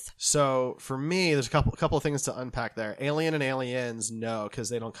movies? So for me, there's a couple of things to unpack there. Alien and Aliens, no, because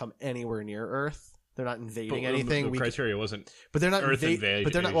they don't come anywhere near Earth. They're not invading anything. The criteria wasn't. But they're not Earth invasion.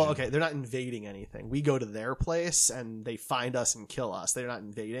 But they're not. Well, okay, they're not invading anything. We go to their place and they find us and kill us. They're not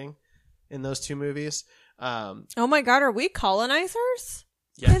invading in those two movies. Oh my God, are we colonizers?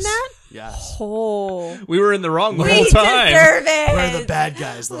 Yes. In that? Yes. Oh. We were in the wrong the we whole time. Deserve it. We're the bad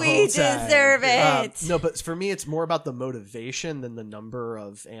guys the whole time. We deserve it. No, but for me, it's more about the motivation than the number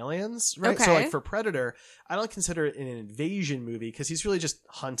of aliens, right? Okay. So, like, for Predator, I don't consider it an invasion movie because he's really just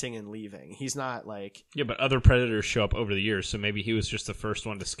hunting and leaving. He's not like... Yeah, but other Predators show up over the years, so maybe he was just the first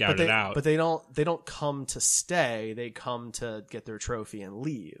one to scout it out. But they don't come to stay. They come to get their trophy and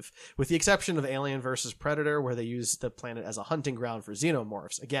leave. With the exception of Alien versus Predator, where they use the planet as a hunting ground for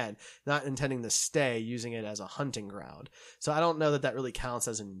xenomorphs. Again, not intending to stay, using it as a hunting ground. So I don't know that really counts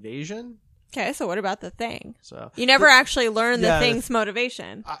as an invasion. Okay, so what about the Thing? So you never actually learn the Thing's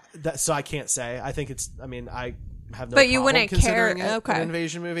motivation. So I can't say. I think it's... I mean, I have no but you problem wouldn't considering care. it an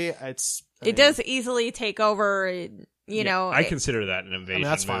invasion movie. It does easily take over... You know, I consider that an invasion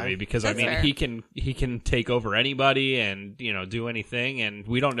that's movie fine. because That's fair. he can take over anybody and do anything, and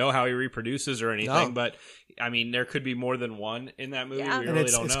we don't know how he reproduces or anything. No. But I mean, there could be more than one in that movie. Yeah. We and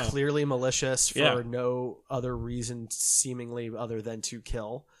really don't it's know. clearly malicious for Yeah. no other reason, seemingly other than to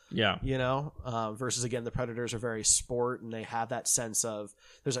kill. Yeah. Versus again, the Predators are very sport, and they have that sense of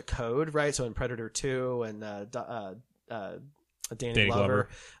there's a code, right? So in Predator 2 and Danny Glover,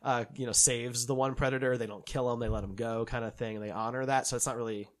 saves the one Predator. They don't kill him; they let him go, kind of thing. They honor that, so it's not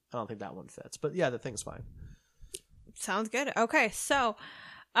really. I don't think that one fits, but yeah, the Thing's fine. Sounds good. Okay, so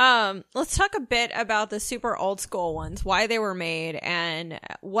let's talk a bit about the super old school ones, why they were made, and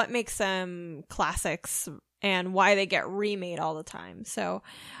what makes them classics, and why they get remade all the time. So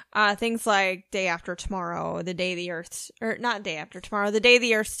things like Day After Tomorrow, The Day the Earth, or not Day After Tomorrow, The Day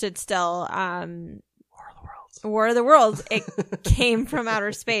the Earth Stood Still, War of the Worlds, it came from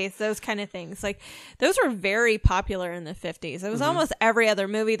outer space, those kind of things. Like, those were very popular in the 50s. It was almost every other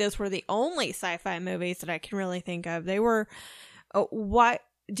movie. Those were the only sci-fi movies that I can really think of. They were, what,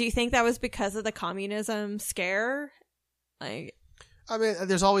 do you think that was because of the communism scare? Like, I mean,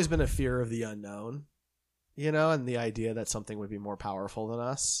 there's always been a fear of the unknown, and the idea that something would be more powerful than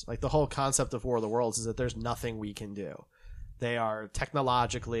us. Like, the whole concept of War of the Worlds is that there's nothing we can do. They are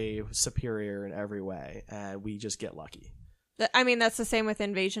technologically superior in every way, and we just get lucky. I mean, that's the same with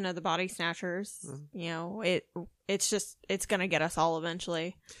Invasion of the Body Snatchers. It's going to get us all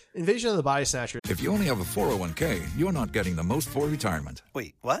eventually. Invasion of the Body Snatchers. If you only have a 401k, you're not getting the most for retirement.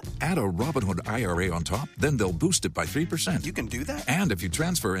 Wait, what? Add a Robinhood IRA on top, then they'll boost it by 3%. You can do that? And if you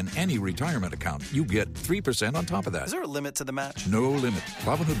transfer in any retirement account, you get 3% on top of that. Is there a limit to the match? No limit.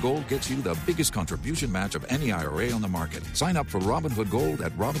 Robinhood Gold gets you the biggest contribution match of any IRA on the market. Sign up for Robinhood Gold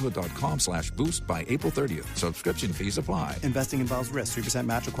at Robinhood.com/boost by April 30th. Subscription fees apply. Investing involves risk. 3%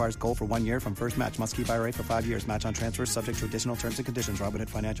 match requires gold for 1 year from first match. Must keep IRA for 5 years. Match on transfers subject to additional terms and conditions. Robinhood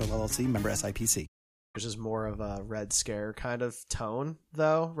Financial LLC, member SIPC. There's just more of a Red Scare kind of tone,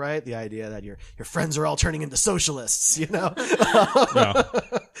 though, right? The idea that your friends are all turning into socialists, No.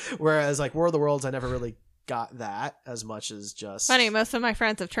 Whereas, like, War of the Worlds, I never really got that as much as just... Funny, most of my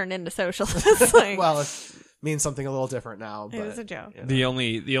friends have turned into socialists. Like, well, it means something a little different now. But, it was a joke. The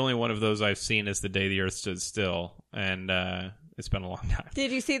only one of those I've seen is The Day the Earth Stood Still, and it's been a long time.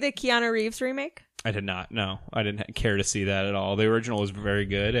 Did you see the Keanu Reeves remake? I did not. No, I didn't care to see that at all. The original was very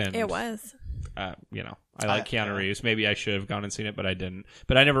good, and it was. I like Keanu Reeves. Maybe I should have gone and seen it, but I didn't.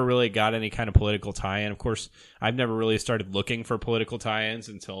 But I never really got any kind of political tie-in. Of course, I've never really started looking for political tie-ins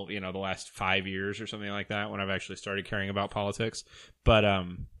until the last 5 years or something like that, when I've actually started caring about politics. But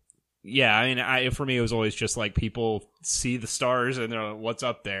yeah, I mean, for me, it was always just like people see the stars and they're like, what's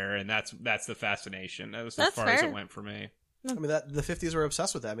up there, and that's the fascination. That was as far as it went for me. I mean, the 50s were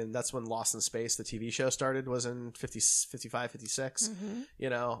obsessed with that. I mean, that's when Lost in Space, the TV show, started, was in 55, 56.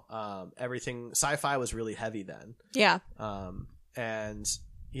 Mm-hmm. Everything, sci-fi was really heavy then. Yeah. And,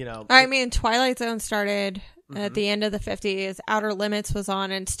 I mean, Twilight Zone started at the end of the 50s. Outer Limits was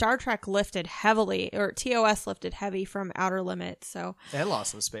on, and Star Trek lifted heavily, or TOS lifted heavy from Outer Limits. So and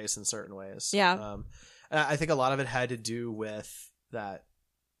Lost in Space in certain ways. Yeah. And I think a lot of it had to do with that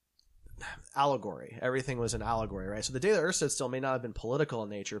allegory. Everything was an allegory, right? So The Day the Earth Stood Still may not have been political in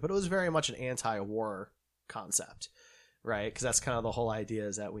nature, but it was very much an anti-war concept, right? Because that's kind of the whole idea,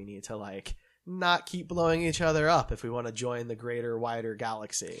 is that we need to, like, not keep blowing each other up if we want to join the greater, wider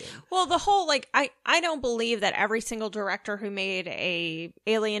galaxy. Well, the whole, like, I don't believe that every single director who made a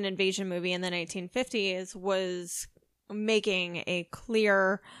alien invasion movie in the 1950s was making a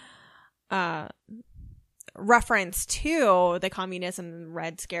clear reference to the communism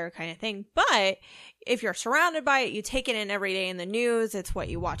Red Scare kind of thing. But if you're surrounded by it, you take it in every day in the news. It's what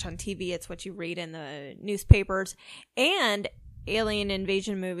you watch on TV. It's what you read in the newspapers. And alien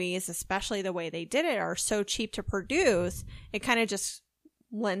invasion movies, especially the way they did it, are so cheap to produce. It kind of just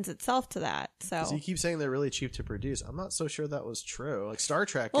lends itself to that. So you keep saying they're really cheap to produce. I'm not so sure that was true. Like Star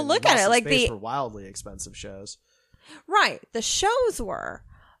Trek well, and look Lost at it. in Like Space were wildly expensive shows. Right. The shows were.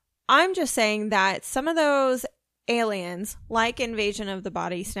 I'm just saying that some of those aliens, like Invasion of the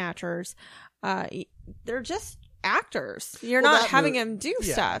Body Snatchers, they're just actors. You're not having them do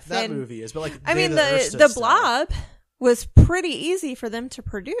stuff. That movie is, but like I mean, the Blob was pretty easy for them to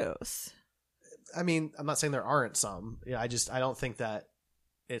produce. I mean, I'm not saying there aren't some. Yeah, I don't think that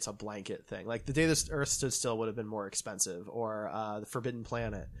it's a blanket thing. Like The Day the Earth Stood Still would have been more expensive, or The Forbidden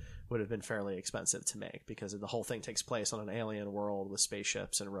Planet would have been fairly expensive to make because the whole thing takes place on an alien world with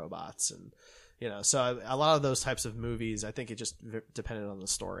spaceships and robots, and so a lot of those types of movies, I think it just depended on the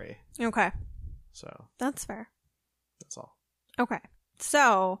story. Okay, so that's fair. That's all. Okay,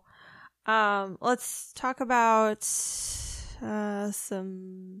 so let's talk about some.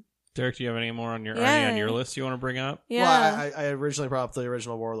 Derek, do you have any more on your any on your list you want to bring up? Yeah. Well, I originally brought up the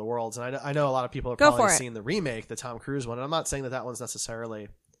original War of the Worlds, and I know a lot of people have probably seen the remake, the Tom Cruise one, and I'm not saying that one's necessarily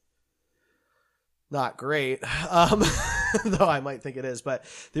not great, though I might think it is. But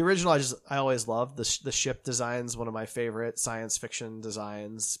the original, I always loved the ship designs. One of my favorite science fiction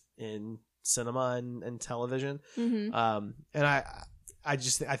designs in cinema and television. Mm-hmm. And I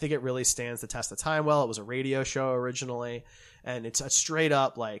think it really stands the test of time. Well, it was a radio show originally, and it's a straight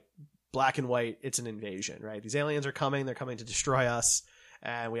up like black and white. It's an invasion, right? These aliens are coming. They're coming to destroy us,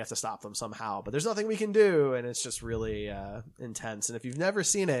 and we have to stop them somehow. But there's nothing we can do, and it's just really intense. And if you've never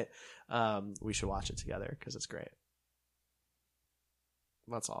seen it, we should watch it together because it's great.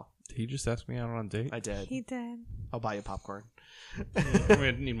 That's all. Did he just ask me out on a date? I did. He did. I'll buy you popcorn.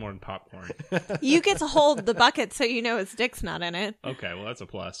 We need more than popcorn. You get to hold the bucket so you know his dick's not in it. Okay, well, that's a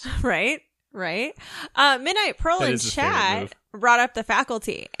plus. Right? Midnight Pearl in chat brought up The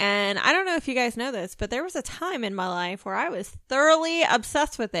Faculty. And I don't know if you guys know this, but there was a time in my life where I was thoroughly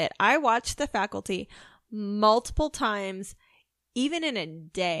obsessed with it. I watched The Faculty multiple times, even in a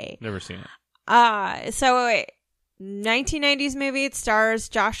day. Never seen it. 1990s movie. It stars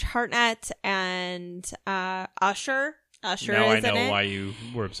Josh Hartnett and Usher. Usher now is I in know it. why you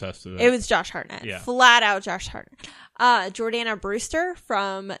were obsessed with it. It was Josh Hartnett. Yeah. Flat out Josh Hartnett. Jordana Brewster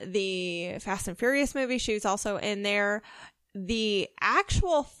from the Fast and Furious movie. She was also in there. The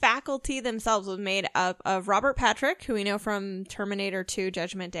actual faculty themselves was made up of Robert Patrick, who we know from Terminator 2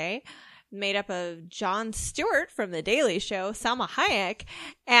 Judgment Day, made up of Jon Stewart from The Daily Show, Salma Hayek,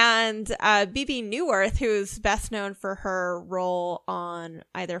 and Bebe Neuwirth, who's best known for her role on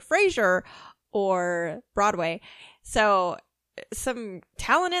either Frasier or Broadway. So some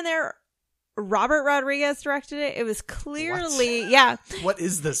talent in there. Robert Rodriguez directed it. It was clearly, yeah. What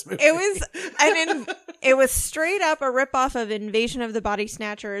is this movie? It was straight up a ripoff of Invasion of the Body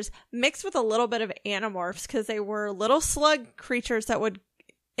Snatchers mixed with a little bit of Animorphs because they were little slug creatures that would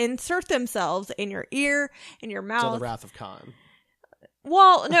insert themselves in your ear, in your mouth. So the Wrath of Khan.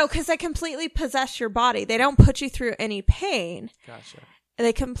 Well, no, because they completely possess your body. They don't put you through any pain. Gotcha.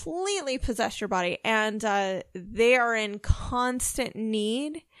 They completely possess your body, and they are in constant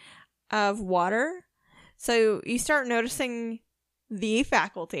need of water. So you start noticing the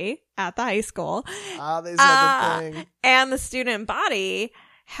faculty at the high school they said the thing. And the student body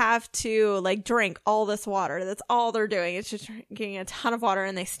have to like drink all this water. That's all they're doing. It's just drinking a ton of water,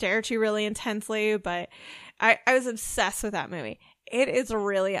 and they stare at you really intensely. But I was obsessed with that movie. It is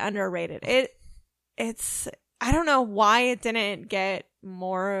really underrated. It's I don't know why it didn't get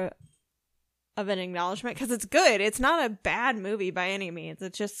more of an acknowledgement, because it's good. It's not a bad movie by any means.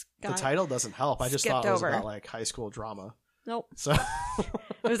 It just got the title doesn't help. I just thought it was over. about like high school drama. Nope. So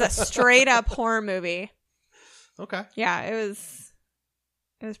it was a straight up horror movie. Okay. Yeah, it was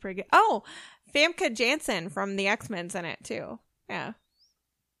pretty good. Oh, Famke Janssen from the X-Men's in it too. Yeah.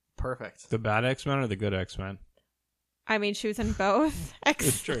 Perfect. The bad X-Men or the good X-Men? I mean, she was in both.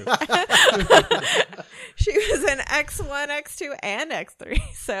 It's true. She was in X1, X2, and X3.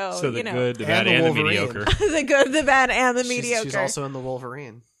 So the good, the bad, and the mediocre. The good, the bad, and the mediocre. She's also in the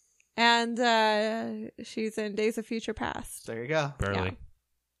Wolverine. And she's in Days of Future Past. There you go. Barely.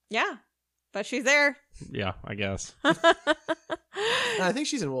 Yeah. But she's there. Yeah, I guess. I think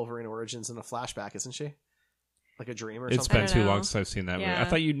she's in Wolverine Origins in a flashback, isn't she? Like a dream or it's something? It's been too long since I've seen that movie. I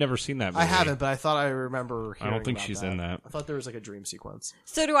thought you'd never seen that movie. I haven't, but I thought I remember hearing I don't think about she's that. in that. I thought there was like a dream sequence.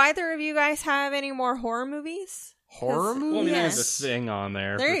 So do either of you guys have any more horror movies? Horror movie? Well, I mean, there's a thing on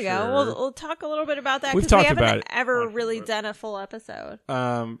there. There for you go. sure. We'll talk a little bit about that We've because we talked about haven't it. ever really done a full episode.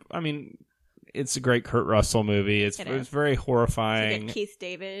 I mean, it's a great Kurt Russell movie. It's very horrifying. It's like a Keith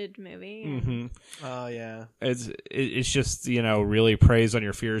David movie. Mm-hmm. Oh yeah. It's just, you know, really preys on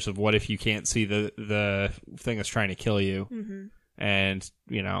your fears of what if you can't see the thing that's trying to kill you. Mm-hmm. And,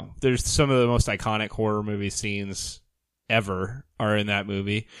 you know, there's some of the most iconic horror movie scenes ever are in that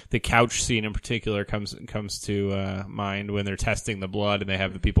movie. The couch scene in particular comes to mind when they're testing the blood and they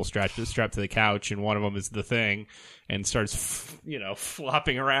have the people strapped to the couch, and one of them is the Thing and starts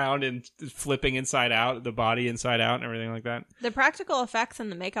flopping around and flipping inside out, the body inside out and everything like that. The practical effects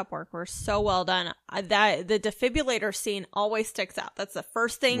and the makeup work were so well done. That the defibrillator scene always sticks out. That's the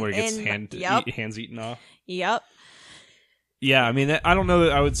first thing where he gets hands eaten off. Yep. Yeah, I mean, I don't know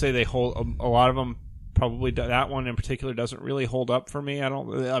that I would say they hold a lot of them. Probably that one in particular doesn't really hold up for me. I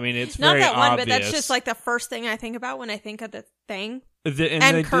mean, it's not very that one, obvious. but that's just like the first thing I think about when I think of the Thing.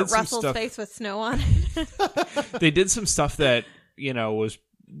 And Kurt Russell's face with snow on it. They did some stuff that, you know, was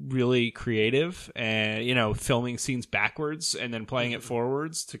really creative, and, you know, filming scenes backwards and then playing it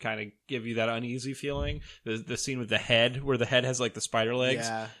forwards to kind of give you that uneasy feeling. The scene with the head, where the head has like the spider legs.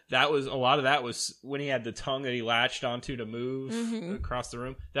 Yeah. That was a lot of that was when he had the tongue that he latched onto to move across the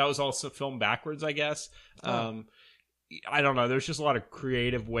room. That was also filmed backwards, I guess. I don't know. There's just a lot of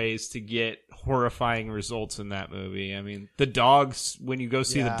creative ways to get horrifying results in that movie. I mean, the dogs, when you go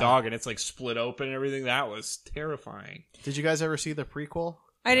see the dog and it's like split open and everything, that was terrifying. Did you guys ever see the prequel?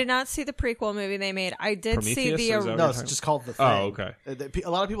 I did not see the prequel movie they made. I did Prometheus, see the... No, it's just called The Thing. Oh, okay. A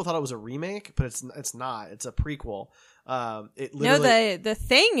lot of people thought it was a remake, but it's not. It's a prequel. The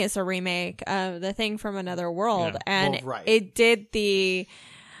Thing is a remake of The Thing from Another World, and it did the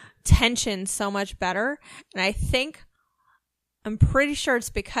tension so much better. And I'm pretty sure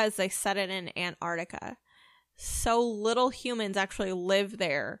it's because they set it in Antarctica. So little humans actually live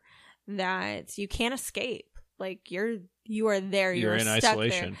there that you can't escape. Like you are there. You're in stuck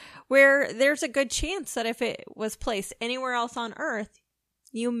isolation. There. Where there's a good chance that if it was placed anywhere else on Earth,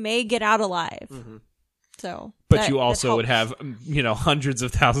 you may get out alive. Mm-hmm. So, but you also would have, you know, hundreds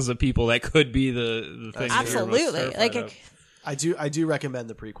of thousands of people that could be the thing. Absolutely. Like I do recommend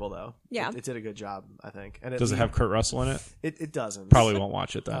the prequel though. Yeah, it did a good job, I think. And does it have Kurt Russell in it? It doesn't. Probably won't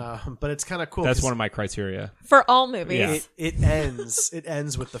watch it then. But it's kind of cool. That's one of my criteria for all movies. Yeah. It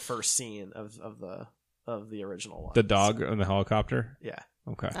ends with the first scene of the original one. The dog in the helicopter? Yeah.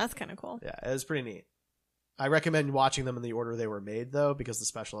 Okay. That's kind of cool. Yeah, it was pretty neat. I recommend watching them in the order they were made, though, because the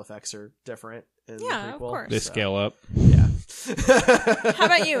special effects are different in the prequel. Of course. They scale up. Yeah. How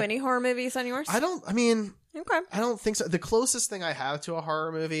about you? Any horror movies on yours? I don't think so. The closest thing I have to a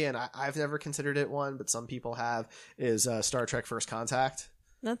horror movie, and I've never considered it one, but some people have, is Star Trek First Contact.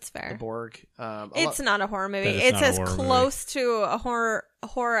 That's fair. The Borg. It's not a horror movie. It's as close to a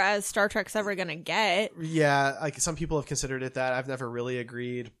horror as Star Trek's ever going to get. Yeah, like some people have considered it that. I've never really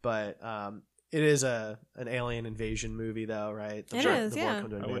agreed, but it is an alien invasion movie, though, right? It is, the yeah. Borg come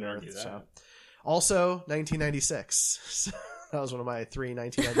to I wouldn't invade argue Earth. that. So. Also, 1996. So that was one of my 3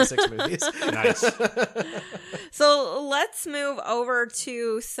 1996 movies. Nice. So let's move over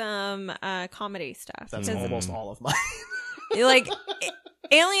to some comedy stuff. That's almost all of mine. Like,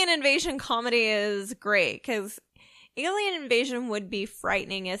 alien invasion comedy is great because alien invasion would be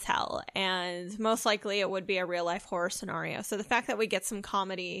frightening as hell, and most likely it would be a real life horror scenario. So the fact that we get some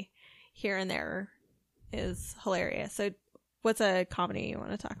comedy here and there is hilarious. So what's a comedy you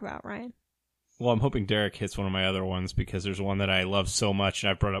want to talk about, Ryan? Well, I'm hoping Derek hits one of my other ones because there's one that I love so much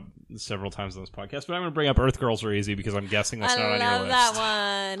and I've brought up several times on this podcast. But I'm going to bring up Earth Girls Are Easy because I'm guessing that's not on your list. I love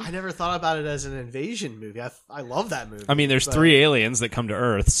that one. I never thought about it as an invasion movie. I love that movie. I mean, there's 3 aliens that come to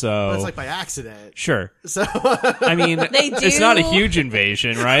Earth, so... But it's like by accident. Sure. So I mean, it's not a huge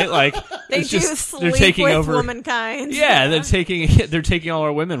invasion, right? Like they do sleep taking with over womankind. Yeah, they're taking all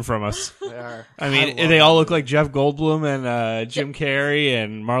our women from us. They are. I mean, they all look like Jeff Goldblum and Jim Carrey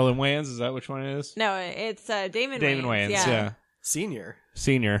and Marlon Wayans. Is that which one it is? No, it's Damon Wayans. Yeah. Senior.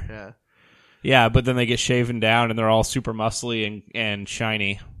 Yeah. Yeah, but then they get shaven down and they're all super muscly and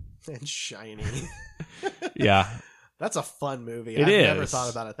shiny. And shiny. Yeah. That's a fun movie. I've never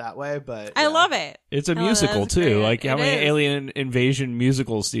thought about it that way, but I love it. It's a musical too. Great. Like how many alien invasion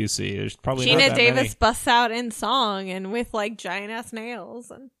musicals do you see? There's probably Gina not that Davis many. busts out in song and with like giant ass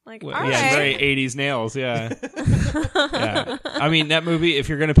nails and like all yeah, right. very 80s nails. Yeah. Yeah. I mean, that movie. If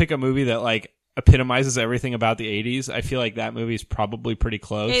you're gonna pick a movie that like epitomizes everything about the 80s, I feel like that movie's probably pretty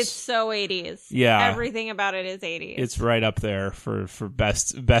close. It's so 80s. Yeah. Everything about it is 80s. It's right up there for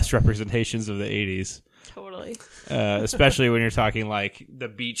best representations of the 80s. Totally. Totally. Especially when you're talking like the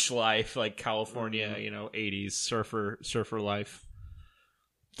beach life, like California, 80s surfer life.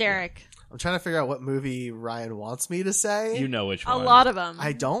 Derek. I'm trying to figure out what movie Ryan wants me to say. You know which A one. lot of them.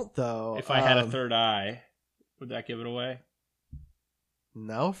 I don't, though. If I had a third eye, would that give it away?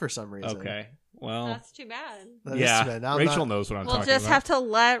 No, for some reason. Okay. Well, that's too bad. That is too bad. Now I'm Rachel not- knows what I'm We'll talking just about. have to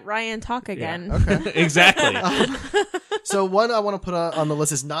let Ryan talk again. Okay. Exactly. So one I want to put on the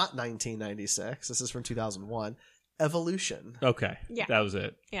list is not 1996. This is from 2001. Evolution. Okay. Yeah. That was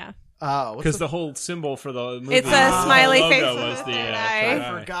it. Yeah. Oh, Because the whole symbol for the movie, It's a smiley logo face was with the an third eye.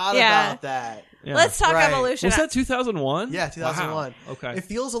 eye. I forgot Yeah. about that. Yeah. Let's talk Right. Evolution. Was that 2001? Yeah, 2001. Wow. Okay. It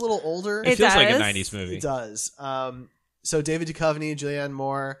feels a little older. It feels like a does. 90s movie. It does. So David Duchovny, Julianne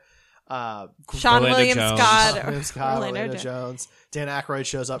Moore, Sean Orlando William Jones. Scott. William Scott, Orlando Orlando Jones. Dan Aykroyd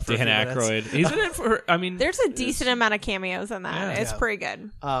shows up for Dan a few minutes. Aykroyd. He's in it for, I mean, There's a decent amount of cameos in that. Yeah. It's Yeah. pretty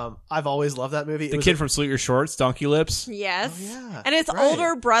good. I've always loved that movie. It the was kid from Salute Your Shorts, Donkey Lips. Yes. Oh, yeah. And its Right.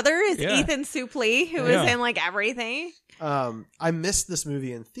 older brother is Yeah. Ethan Suplee, who Yeah. is in like everything. I missed this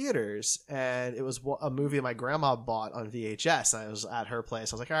movie in theaters, and it was a movie my grandma bought on VHS. And I was at her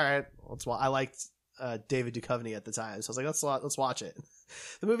place. I was like, all right, let's watch. I liked David Duchovny at the time, so I was like, let's watch it.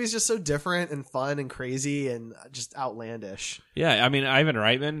 The movie's just so different and fun and crazy and just outlandish. Yeah, I mean, Ivan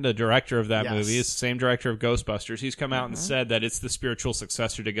Reitman, the director of that Yes. movie, is the same director of Ghostbusters. He's come out and said that it's the spiritual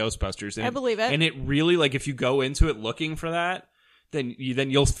successor to Ghostbusters. And, I believe it. And it really, like, if you go into it looking for that, then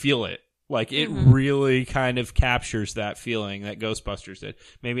you'll feel it. Like, it really kind of captures that feeling that Ghostbusters did.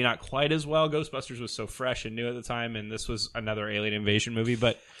 Maybe not quite as well. Ghostbusters was so fresh and new at the time, and this was another alien invasion movie,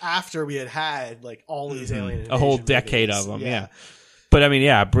 but After we had like all these alien a whole invasion decade movies. of them, yeah. But I mean,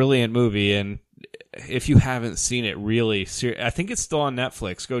 yeah, brilliant movie, and if you haven't seen it, really, I think it's still on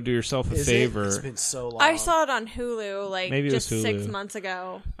Netflix. Go do yourself a Is favor. It's been so long. I saw it on Hulu Maybe it was just 6 Hulu. months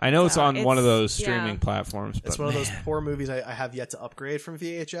ago. I know it's So on one of those yeah. streaming platforms. But It's one of those man. poor movies I have yet to upgrade from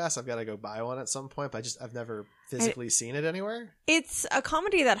VHS. I've got to go buy one at some point, but I've never physically seen it anywhere. It's a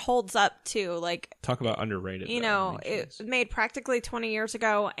comedy that holds up too. Like, Talk about underrated. you though. know, I mean, it jeez. was made practically 20 years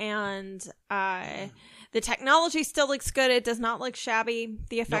ago, and the technology still looks good. It does not look shabby.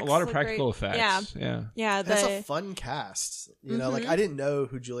 The effects, a lot of look practical great. effects. Yeah. It's a fun cast. You know, like Mhm. I didn't know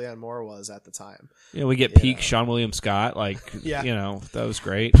who Julianne Moore was at the time. Yeah, we get You peak know. Sean William Scott. Like, Yeah. you know, that was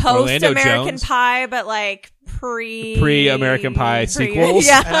great. Post Orlando American Jones. Pie, but like Pre-American Pie sequels.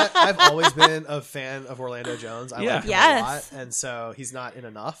 Yeah. And I've always been a fan of Orlando Jones. I Yeah. like him Yes. a lot, and so he's not in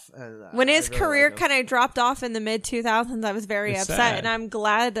enough. And When I his really career like him. kind of dropped off in the mid 2000s, I was very It's upset, sad. and I'm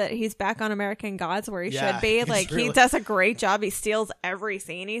glad that he's back on American Gods where he Yeah, should be. he's Like he really- does a great job. He steals every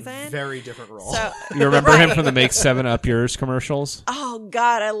scene he's in. very different role. So You remember him Right. from the Make 7 Up Yours commercials? Oh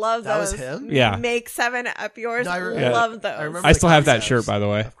God, I love That those. was him? Yeah. Make 7 Up Yours. No, I re- Yeah. Love those. I remember I the still have that concepts. shirt, by the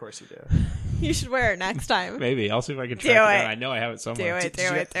way. Of course you do. You should wear it next time. Maybe. I'll see if I can Do track it it. down. I know I have it Do somewhere. it. Do Did you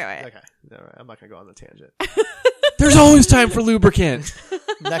it. get- Do it. Okay, all right. I'm not gonna go on the tangent. There's always time for lubricant.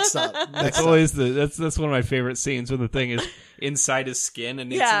 Next up. That's always that's one of my favorite scenes when the thing is inside his skin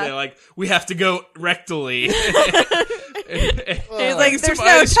and Yeah. they're like, we have to go rectally. He's like, Some there's no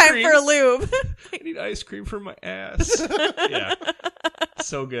ice time cream. for lube. I need ice cream for my ass. Yeah,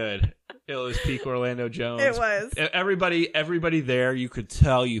 so good. It was peak Orlando Jones. It was. Everybody there, you could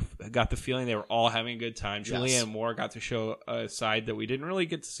tell you got the feeling they were all having a good time. Yes. Julianne Moore got to show a side that we didn't really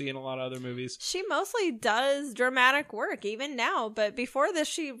get to see in a lot of other movies. She mostly does dramatic work even now, but before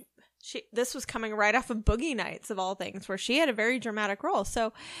this this was coming right off of Boogie Nights of all things, where she had a very dramatic role.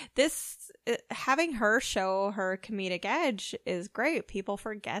 So this having her show her comedic edge is great. People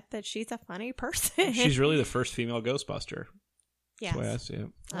forget that she's a funny person. She's really the first female Ghostbuster. Yes. That's the way I see it.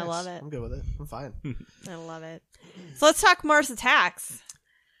 I love it. I'm good with it. I'm fine. I love it. So let's talk Mars Attacks.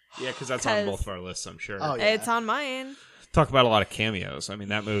 Yeah, because that's on 'Cause- both of our lists, I'm sure. Oh, yeah. It's on mine. Talk about a lot of cameos. I mean,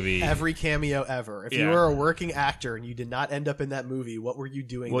 that movie. Every cameo ever. If you Yeah. were a working actor and you did not end up in that movie, what were you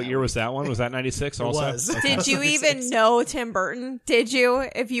doing? What year was that one? Was that 96 It also? was. Okay. Did you even know Tim Burton? Did you?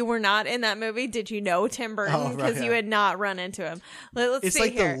 If you were not in that movie, did you know Tim Burton? Oh, Because right, you yeah. had not run into him. Let's It's see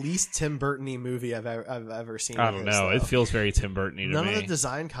like here. the least Tim Burton-y movie I've ever seen. I of don't his, know. though. It feels very Tim Burton-y to None me. of the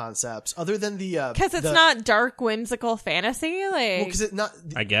design concepts, other than the Because it's not dark, whimsical fantasy. Like, because it not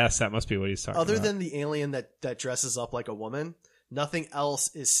I guess that must be what he's talking other about. than the alien that dresses up like a woman. Nothing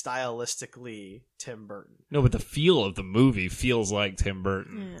else is stylistically Tim Burton. No, but the feel of the movie feels like Tim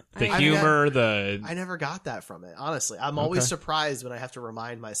Burton. Yeah, The I- humor, I never got that from it. Honestly, I'm always surprised when I have to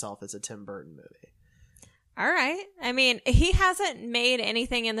remind myself it's a Tim Burton movie. all right. I mean, he hasn't made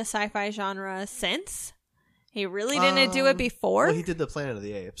anything in the sci-fi genre since. He really didn't do it before. Well, he did the Planet of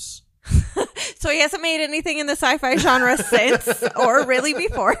the Apes. So he hasn't made anything in the sci-fi genre since, or really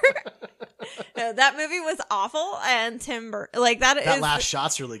before. No, that movie was awful, and Tim Burton, like that last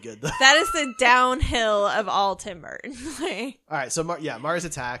shot's really good though. That is the downhill of all Tim Burton. Like, all right, so Mars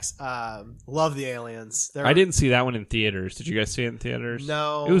Attacks. Love the aliens. I didn't see that one in theaters. Did you guys see it in theaters?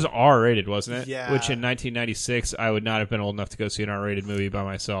 No. It was R-rated, wasn't it? Yeah. Which in 1996, I would not have been old enough to go see an R-rated movie by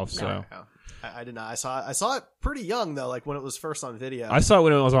myself. So No. I did not. I saw it pretty young though, like when it was first on video. I saw it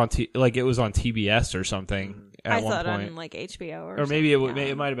when it was on it was on TBS or something at I one saw it point. on like HBO or maybe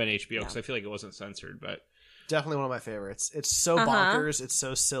it might have been HBO because I feel like it wasn't censored, but. Definitely one of my favorites. It's so bonkers. It's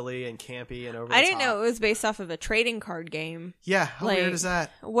so silly and campy and over the I didn't top. know it was based off of a trading card game. Yeah, how weird is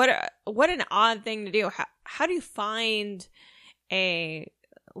that? What an odd thing to do. How do you find a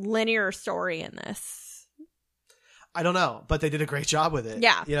linear story in this? I don't know, but they did a great job with it.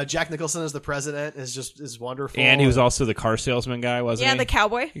 Yeah. You know, Jack Nicholson as the president is wonderful. And he was also the car salesman guy, wasn't he? Yeah, the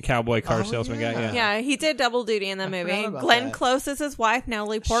cowboy. The cowboy car salesman guy, yeah. Yeah, he did double duty in that movie. forgot about Glenn that. Close is his wife.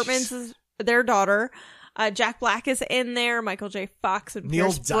 Natalie Portman's is their daughter. Jack Black is in there. Michael J. Fox and Neil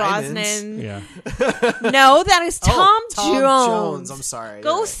Pierce Diamond. Brosnan. Yeah. No, that is Tom Jones. I'm sorry.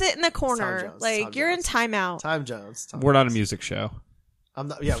 Go You're sit in the corner. Tom Jones. Like, Tom you're Jones. in timeout. Tom Jones. We're not a music show. I'm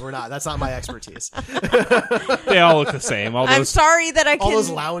not. Yeah, we're not. That's not my expertise. They all look the same. All those, I'm sorry that I can. All those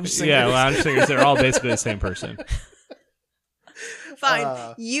lounge singers. Yeah, lounge singers. They're all basically the same person.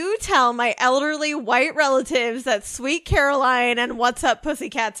 Fine. You tell my elderly white relatives that Sweet Caroline and What's Up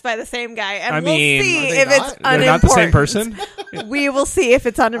Pussycats by the same guy, and we'll see if it's unimportant. They're not the same person? We will see if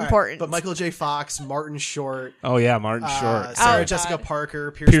it's unimportant. But Michael J. Fox, Martin Short. Oh, yeah, Martin Short. Sarah Oh, Jessica God.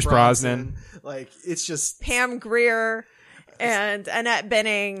 Parker, Pierce Brosnan. Like, it's just... Pam Grier and Annette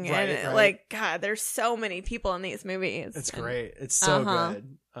Bening. Right. Like, God, there's so many people in these movies. It's great. It's so Uh-huh.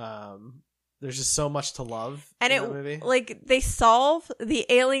 good. There's just so much to love And in that movie. like, they solve the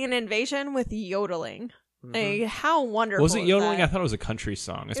alien invasion with yodeling. Like, how wonderful Was it yodeling? Is I that? thought it was a country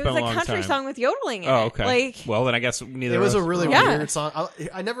song. It's It been was a long a country time. song with yodeling in Oh, it. okay. Like, Well, then I guess neither It of was us. a really Yeah. weird song.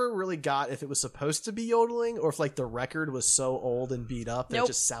 I never really got if it was supposed to be yodeling or if like the record was so old and beat up that Nope. it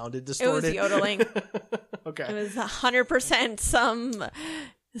just sounded it was distorted. yodeling. Okay. It was 100% some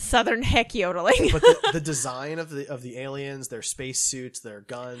Southern heck yodeling. But the design of the aliens, their spacesuits, their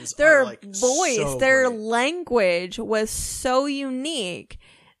guns, Their are like voice, so their great. language was so unique.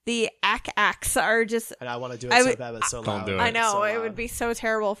 The acts are just. And I want to do it so bad, but it's so loud. do it. I know So it loud. would be so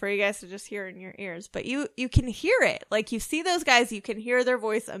terrible for you guys to just hear it in your ears, but you can hear it. Like, you see those guys, you can hear their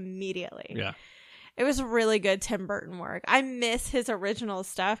voice immediately. Yeah. It was really good Tim Burton work. I miss his original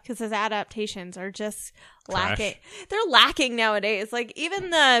stuff because his adaptations are just lacking. They're lacking nowadays. Like, even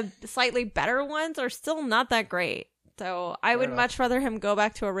the slightly better ones are still not that great. So I would enough. much rather him go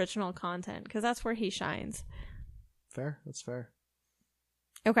back to original content because that's where he shines. Fair. That's fair.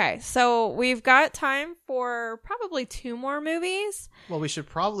 Okay, so we've got time for probably 2 more movies. Well, we should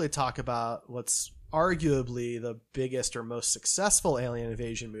probably talk about what's arguably the biggest or most successful alien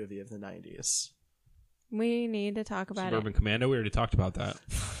invasion movie of the 90s. We need to talk about Suburban Commando. We already talked about that.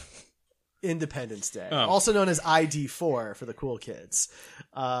 Independence Day, Oh. also known as ID4 for the cool kids.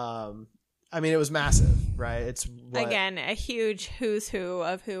 I mean, it was massive, right? It's what, Again, a huge who's who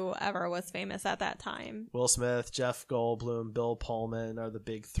of whoever was famous at that time. Will Smith, Jeff Goldblum, Bill Pullman are the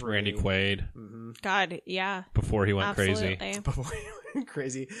big 3. Randy Quaid. God, yeah. Before he went crazy. Absolutely. Before he went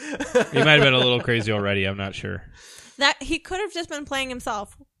crazy. He might have been a little crazy already. I'm not sure. That he could have just been playing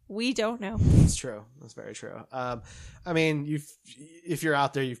himself. We don't know. That's true. That's very true. I mean, if you're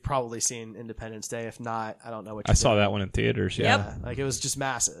out there, you've probably seen Independence Day. If not, I don't know what you're I saw doing. that one in theaters. Yeah. Like, it was just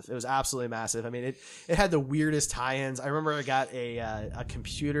massive. It was absolutely massive. I mean, it had the weirdest tie-ins. I remember I got a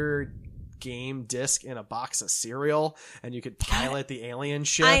computer game disc in a box of cereal, and you could pilot the alien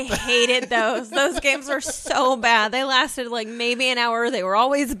ship. I hated those. Those games were so bad. They lasted like maybe an hour. They were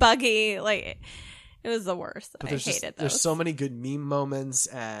always buggy. Like, it was the worst. But I hated those. There's so many good meme moments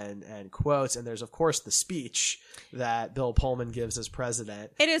and quotes, and there's of course the speech that Bill Pullman gives as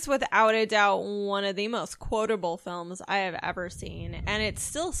president. It is without a doubt one of the most quotable films I have ever seen, and it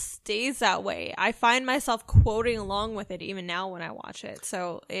still stays that way. I find myself quoting along with it even now when I watch it.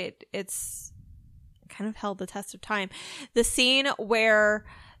 So it's kind of held the test of time. The scene where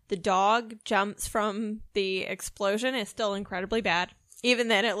the dog jumps from the explosion is still incredibly bad. Even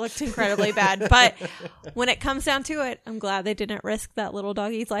then, it looked incredibly bad. But when it comes down to it, I'm glad they didn't risk that little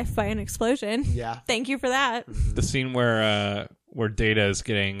doggy's life by an explosion. Yeah. Thank you for that. The scene where Data is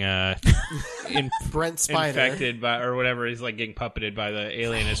getting Brent Spiner. infected by, or whatever, he's like getting puppeted by the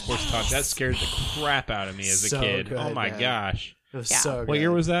alien is forced to talk. That scared the crap out of me as a So kid. good, Oh my man. gosh. It was so good. What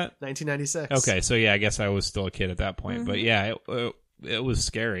year was that? 1996. Okay, so yeah, I guess I was still a kid at that point. But yeah, it was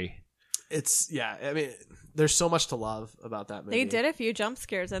scary. I mean, there's so much to love about that movie. They did a few jump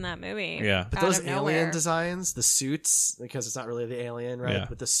scares in that movie. Yeah. But out those of alien nowhere. designs, the suits, because it's not really the alien, right? Yeah.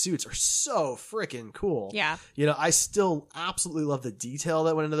 But the suits are so freaking cool. Yeah. You know, I still absolutely love the detail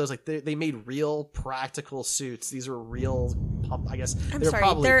that went into those. Like they made real practical suits. These were real, I guess I'm they're sorry,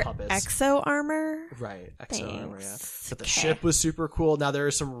 probably they're puppets. exo armor. Right, exo armor, yeah. Thanks. But the Okay. ship was super cool. Now there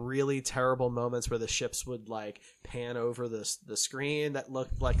are some really terrible moments where the ships would like pan over the screen that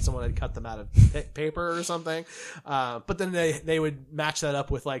looked like someone had cut them out of paper or something. But then they would match that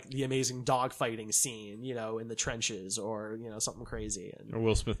up with like the amazing dogfighting scene, you know, in the trenches or you know something crazy. And Or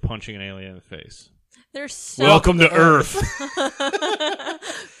Will Smith punching an alien in the face. They're so Welcome to Earth.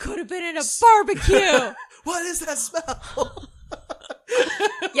 Could have been in a barbecue. What is that smell?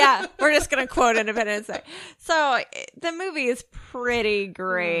 Yeah, we're just gonna quote Independence Day. So the movie is pretty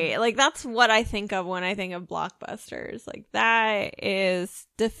great. Like that's what I think of when I think of blockbusters. Like that is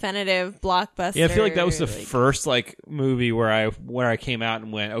definitive blockbuster. Yeah, I feel like that was the like, first like movie where I came out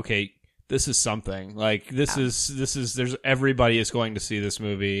and went, okay, this is something. Like this is there's everybody is going to see this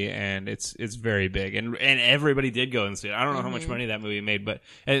movie and it's very big and everybody did go and see it. I don't know how much money that movie made, but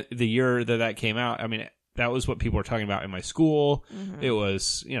the year that came out, I mean, that was what people were talking about in my school. It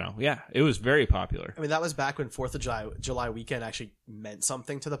was, you know, yeah, it was very popular. I mean, that was back when 4th of July weekend actually meant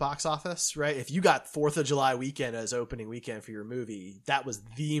something to the box office, right? If you got 4th of July weekend as opening weekend for your movie, that was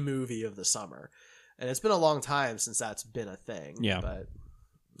the movie of the summer. And it's been a long time since that's been a thing. Yeah. But,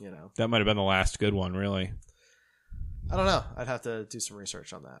 you know. That might have been the last good one, really. I don't know. I'd have to do some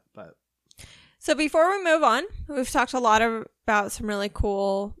research on that. But So before we move on, we've talked a lot about some really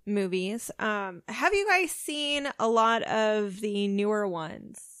cool movies. Have you guys seen a lot of the newer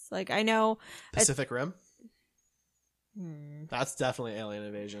ones? Like I know Pacific Rim? That's definitely alien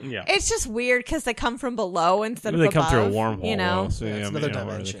invasion. Yeah. it's just weird because they come from below instead Maybe of they come above. through a wormhole. You know, though, so, Yeah, yeah, it's I mean, another you know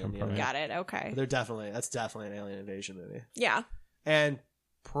where they dimension, come yeah. from, got it. Okay, That's definitely an alien invasion movie. yeah. And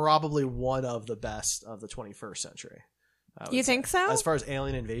probably one of the best of the 21st century. I would You say. think so? As far as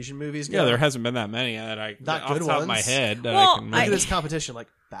alien invasion movies go. Yeah, there hasn't been that many that I Not off good the top of my ones. head. That Well, I can Look at remember. its competition, like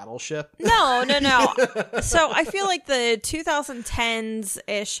Battleship. No. So I feel like the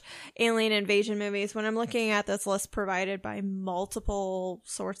 2010s-ish alien invasion movies, when I'm looking at this list provided by multiple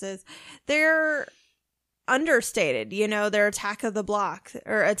sources, they're understated. You know, they're Attack the Block,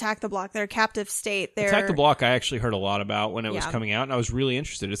 they're Captive State. They're Attack the Block I actually heard a lot about when it was Yeah. coming out, and I was really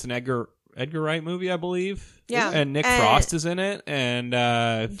interested. It's an Edgar Wright movie, I believe. Yeah. And Nick And- Frost is in it, and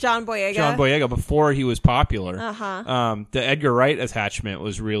John Boyega. John Boyega before he was popular. Uh-huh. The Edgar Wright attachment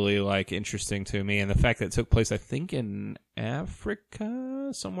was really like interesting to me, and the fact that it took place, I think, in Africa,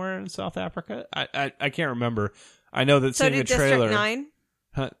 somewhere in South Africa. I can't remember. I know that So seeing did the trailer. District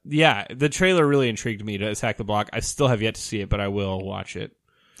 9? Yeah, the trailer really intrigued me to Attack the Block. I still have yet to see it, but I will watch it.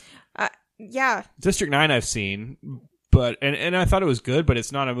 Yeah. District 9 I've seen, but and I thought it was good, but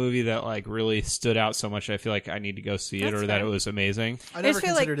it's not a movie that like really stood out so much. I feel like I need to go see it, That's or that fair. it was amazing. I never just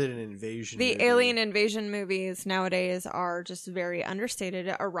feel like considered it an invasion The movie. alien invasion movies nowadays are just very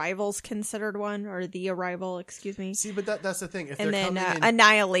understated. Arrival's considered one, or The Arrival, excuse me. See, but that's the thing. If And they're then coming in,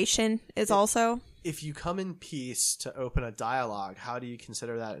 Annihilation is also. if you come in peace to open a dialogue, how do you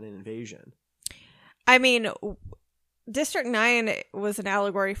consider that an invasion? I mean, District 9 was an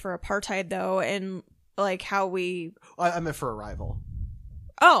allegory for apartheid, though, and like how we. I meant for Arrival.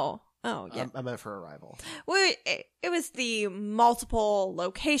 Oh, yeah. I meant for Arrival. Well, it was the multiple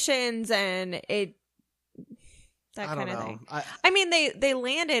locations and that I kind don't of know. thing. I mean, they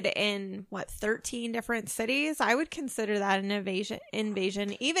landed in 13 different cities. I would consider that an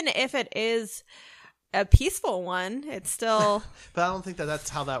invasion, even if it is a peaceful one. It's still. But I don't think that's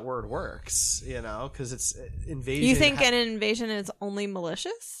how that word works. You know, because it's invasion. You think an invasion is only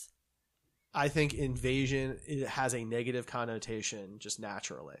malicious? I think invasion, it has a negative connotation just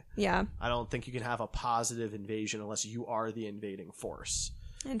naturally. Yeah. I don't think you can have a positive invasion unless you are the invading force.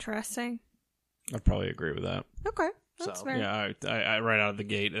 Interesting. I'd probably agree with that. Okay. That's So, fair. Yeah, I right out of the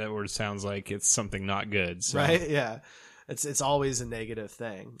gate, that word sounds like it's something not good. So. Right? Yeah. It's always a negative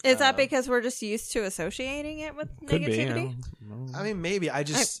thing. Is that because we're just used to associating it with Could be, negativity? I mean, maybe. I'd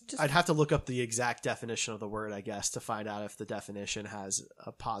have to look up the exact definition of the word, I guess, to find out if the definition has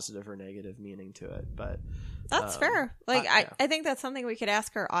a positive or negative meaning to it. But That's fair. Like, yeah. I think that's something we could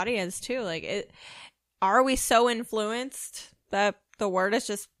ask our audience too. Like, are we so influenced that the word is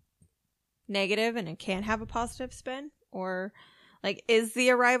just negative and it can't have a positive spin? Or, like, is The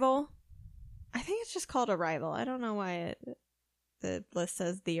Arrival? I think it's just called Arrival. I don't know why the list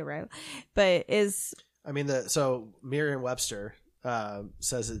says The Arrival, but I mean, so Merriam-Webster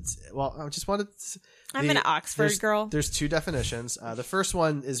says it's. Well, I just wanted. I'm an Oxford girl. There's two definitions. The first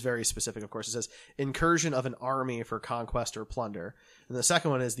one is very specific, of course. It says incursion of an army for conquest or plunder. And the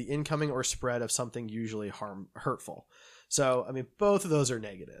second one is the incoming or spread of something usually hurtful. So, I mean, both of those are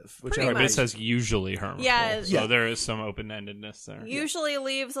negative. But it says usually harmful. Yeah. So there is some open-endedness there. Usually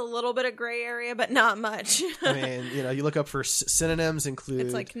leaves a little bit of gray area, but not much. I mean, you look up for synonyms include...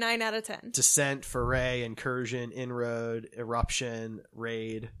 It's like 9 out of 10. Descent, foray, incursion, inroad, eruption,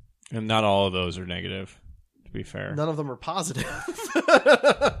 raid. And not all of those are negative, to be fair. None of them are positive.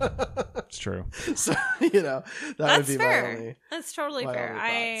 It's true. So, that would be fair. my only... That's totally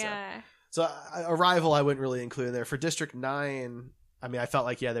fair. So Arrival I wouldn't really include in there. For District 9, I mean, I felt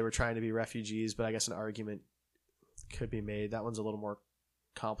like, they were trying to be refugees, but I guess an argument could be made. That one's a little more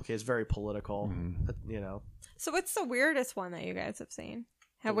complicated. It's very political, So what's the weirdest one that you guys have seen?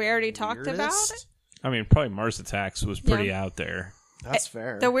 Have we already talked about it? I mean, probably Mars Attacks was pretty out there. That's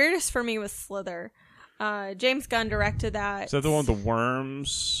fair. The weirdest for me was Slither. James Gunn directed that. Is that the one with the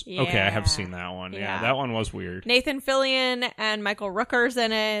worms? Yeah. Okay, I have seen that one. Yeah, that one was weird. Nathan Fillion and Michael Rooker's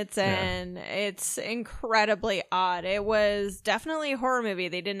in it, and it's incredibly odd. It was definitely a horror movie.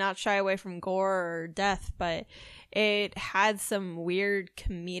 They did not shy away from gore or death, but it had some weird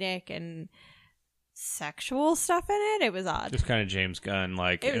comedic and sexual stuff in it. It was odd. Just kind of James Gunn,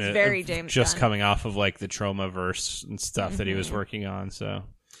 like it was very James just Gunn. Coming off of like the Trauma-verse and stuff that he was working on. So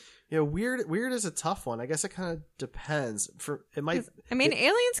weird is a tough one. I guess it kind of depends.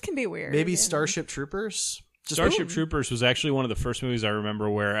 Aliens can be weird. Maybe Starship Troopers. Starship Troopers was actually one of the first movies I remember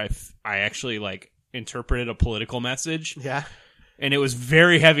where I actually like interpreted a political message. Yeah. And it was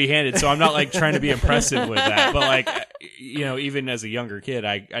very heavy-handed, so I'm not like trying to be impressive with that. But like, even as a younger kid,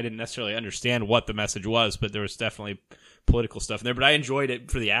 I didn't necessarily understand what the message was, but there was definitely political stuff in there. But I enjoyed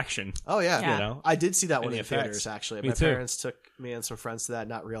it for the action. Oh yeah. I did see that one in effects. theaters actually. Me My too. parents took me and some friends to that,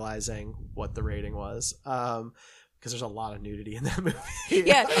 not realizing what the rating was. Because there's a lot of nudity in that movie.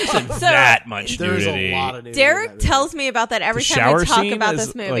 Yeah, that much there's nudity. A lot of nudity. Derek tells me about that every time we talk about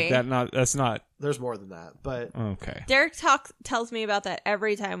this movie. Like that's not. There's more than that, but okay. Derek tells me about that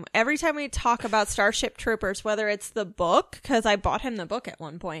every time. Every time we talk about Starship Troopers, whether it's the book, because I bought him the book at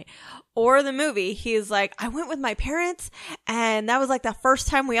one point, or the movie, he's like, I went with my parents, and that was like the first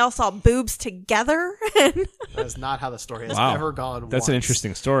time we all saw boobs together. That is not how the story has Wow. ever gone. That's an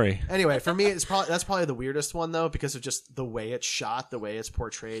interesting story. Anyway, for me, that's probably the weirdest one though, because of just the way it's shot, the way it's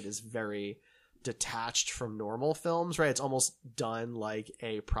portrayed is very detached from normal films, right? It's almost done like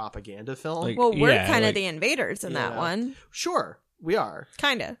a propaganda film. Like, well, we're kind of the invaders in that one. Sure, we are.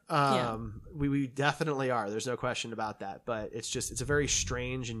 Kind of. We definitely are. There's no question about that. But it's a very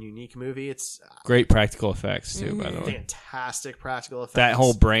strange and unique movie. It's Great practical effects too, by the way. Fantastic practical effects. That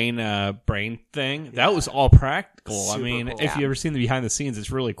whole brain thing, that was all practical. Super I mean, cool. if you ever seen the behind the scenes,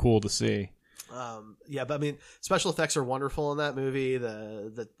 it's really cool to see. But I mean, special effects are wonderful in that movie.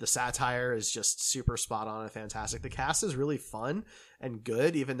 The satire is just super spot on and fantastic. The cast is really fun and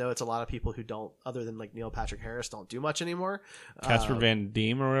good, even though it's a lot of people who don't, other than like Neil Patrick Harris, don't do much anymore. Casper Van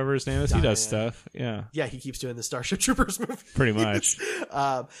Diem or whatever his name is, he does stuff. Yeah, he keeps doing the Starship Troopers movie. Pretty much.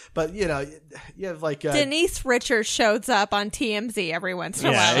 But you have like Denise Richards shows up on TMZ every once in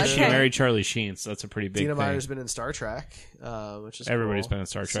a while. Yeah, she married Charlie Sheen, so that's a pretty big Dina thing. Meyer's been in Star Trek, which is everybody's cool. been in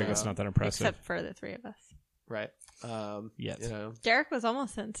Star Trek. It's not that impressive, except for the three of us. Right. Yes. Derek was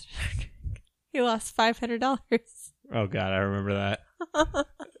almost in Star Trek. He lost $500. Oh God, I remember that.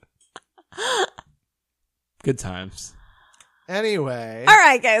 Good times. Anyway. All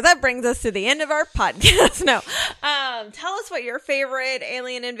right, guys, that brings us to the end of our podcast. No. Tell us what your favorite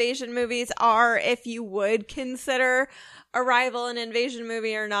alien invasion movies are, if you would consider Arrival an invasion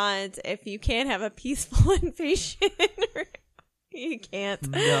movie or not. If you can't have a peaceful invasion, you can't.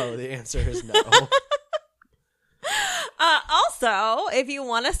 No, the answer is no. Also, if you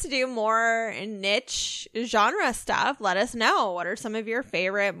want us to do more niche genre stuff, let us know. What are some of your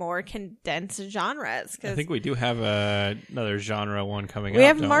favorite, more condensed genres? I think we do have another genre one coming up. We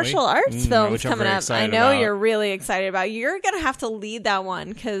have martial arts films which I'm coming very up. I excited know about. you're really excited about. You're going to have to lead that one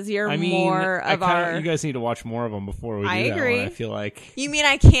because you're more of our... You guys need to watch more of them before we do I that agree. one. I feel like... You mean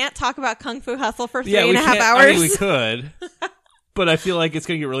I can't talk about Kung Fu Hustle for 3.5 hours? I mean, we could. But I feel like it's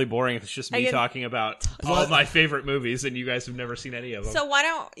going to get really boring if it's just me talking about all of my favorite movies and you guys have never seen any of them. So why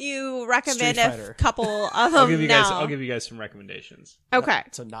don't you recommend Street a Fighter. couple of them I'll give you guys some recommendations. Okay.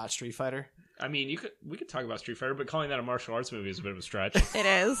 So not Street Fighter? I mean, we could talk about Street Fighter, but calling that a martial arts movie is a bit of a stretch. It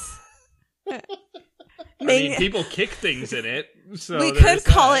is. I mean, people kick things in it. So we could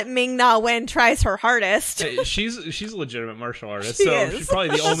call it Ming Na Wen tries her hardest. Hey, she's a legitimate martial artist, She so is. she's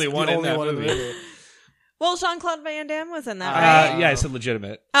probably the only one in that movie. Well, Jean-Claude Van Damme was in that, right? Yeah, I said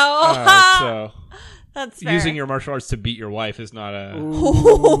legitimate. Oh, so That's fair. Using your martial arts to beat your wife is not not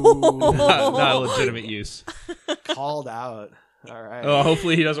a legitimate use. Called out. All right. Oh,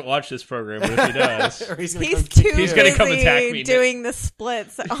 hopefully he doesn't watch this program, but if he does, Or he's gonna come attack me. Doing the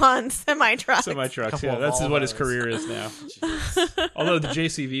splits on semi-trucks. Semi-trucks, yeah. That's what his career is now. Although the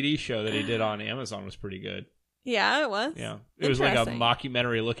JCVD show that he did on Amazon was pretty good. Yeah, it was. Yeah. It was like a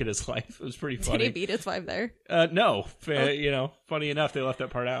mockumentary look at his life. It was pretty funny. Did he beat his wife there? No. Funny enough, they left that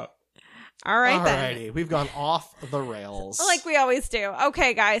part out. All right, then. We've gone off the rails. Like we always do.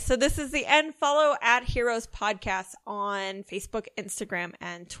 Okay, guys. So this is the end. Follow at Heroes Podcast on Facebook, Instagram,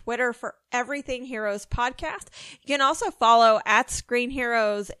 and Twitter for everything Heroes Podcast. You can also follow at Screen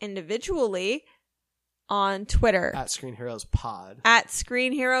Heroes individually on Twitter. At Screen Heroes Pod. At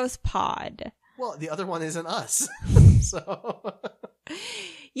Screen Heroes Pod. Well, the other one isn't us. So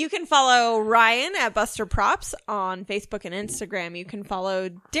you can follow Ryan at Buster Props on Facebook and Instagram. You can follow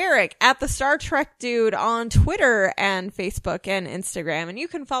Derek at the Star Trek Dude on Twitter and Facebook and Instagram. And you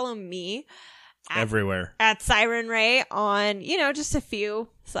can follow me everywhere at Siren Ray on, just a few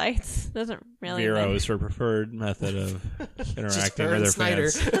sites. Doesn't really Vero matter. is her preferred method of interacting with their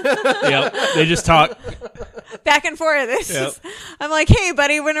Snyder. fans. Yep, they just talk back and forth. I'm like, hey,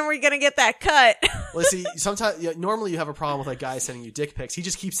 buddy, when are we going to get that cut? Well, see, sometimes normally you have a problem with like guys sending you dick pics. He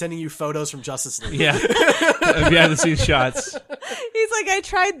just keeps sending you photos from Justice League. Yeah, behind the scenes shots. He's like, I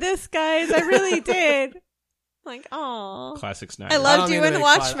tried this, guys. I really did. Like, oh, classic Snyder. I loved you in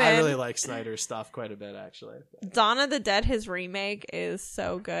Watchmen. I really like Snyder's stuff quite a bit, actually. Dawn of the Dead, his remake is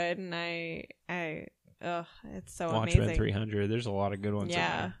so good, and it's so Watchmen amazing. 300. There's a lot of good ones.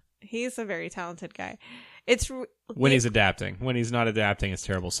 Yeah, he's a very talented guy. It's when he's adapting. When he's not adapting, it's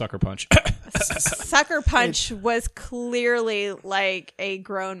terrible. Sucker Punch. Sucker Punch was clearly like a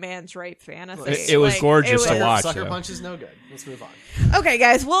grown man's rape fantasy. It was gorgeous to watch. Sucker Punch is no good. Let's move on. Okay,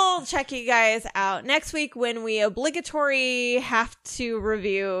 guys, we'll check you guys out next week when we obligatory have to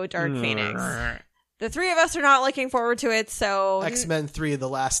review Dark Phoenix. The three of us are not looking forward to it, so X-Men 3: The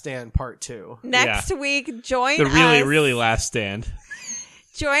Last Stand Part 2. Next week, join us. The really last stand.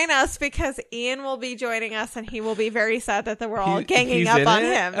 Join us because Ian will be joining us, and he will be very sad that we're all ganging up on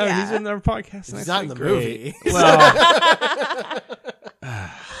him. Oh, he's in our podcast. He's not in the movie. Well,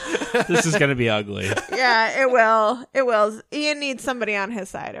 this is going to be ugly. Yeah, it will. It will. Ian needs somebody on his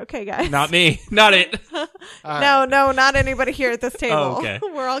side. Okay, guys. Not me. Not it. No, not anybody here at this table. Oh, okay.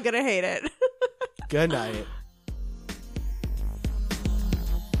 We're all going to hate it. Good night.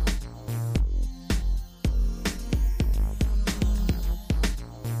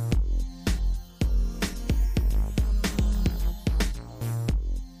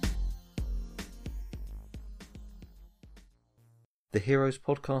 The Heroes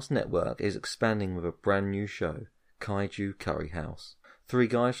Podcast Network is expanding with a brand new show, Kaiju Curry House. Three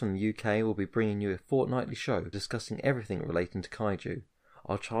guys from the UK will be bringing you a fortnightly show discussing everything relating to kaiju,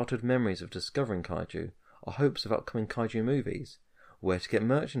 our childhood memories of discovering kaiju, our hopes of upcoming kaiju movies, where to get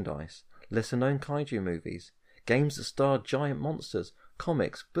merchandise, lesser known kaiju movies, games that star giant monsters,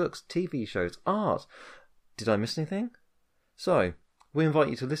 comics, books, TV shows, art. Did I miss anything? So, we invite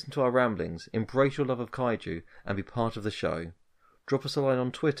you to listen to our ramblings, embrace your love of kaiju, and be part of the show. Drop us a line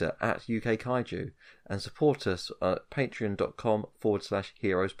on Twitter at UK Kaiju and support us at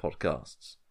patreon.com/heroespodcasts.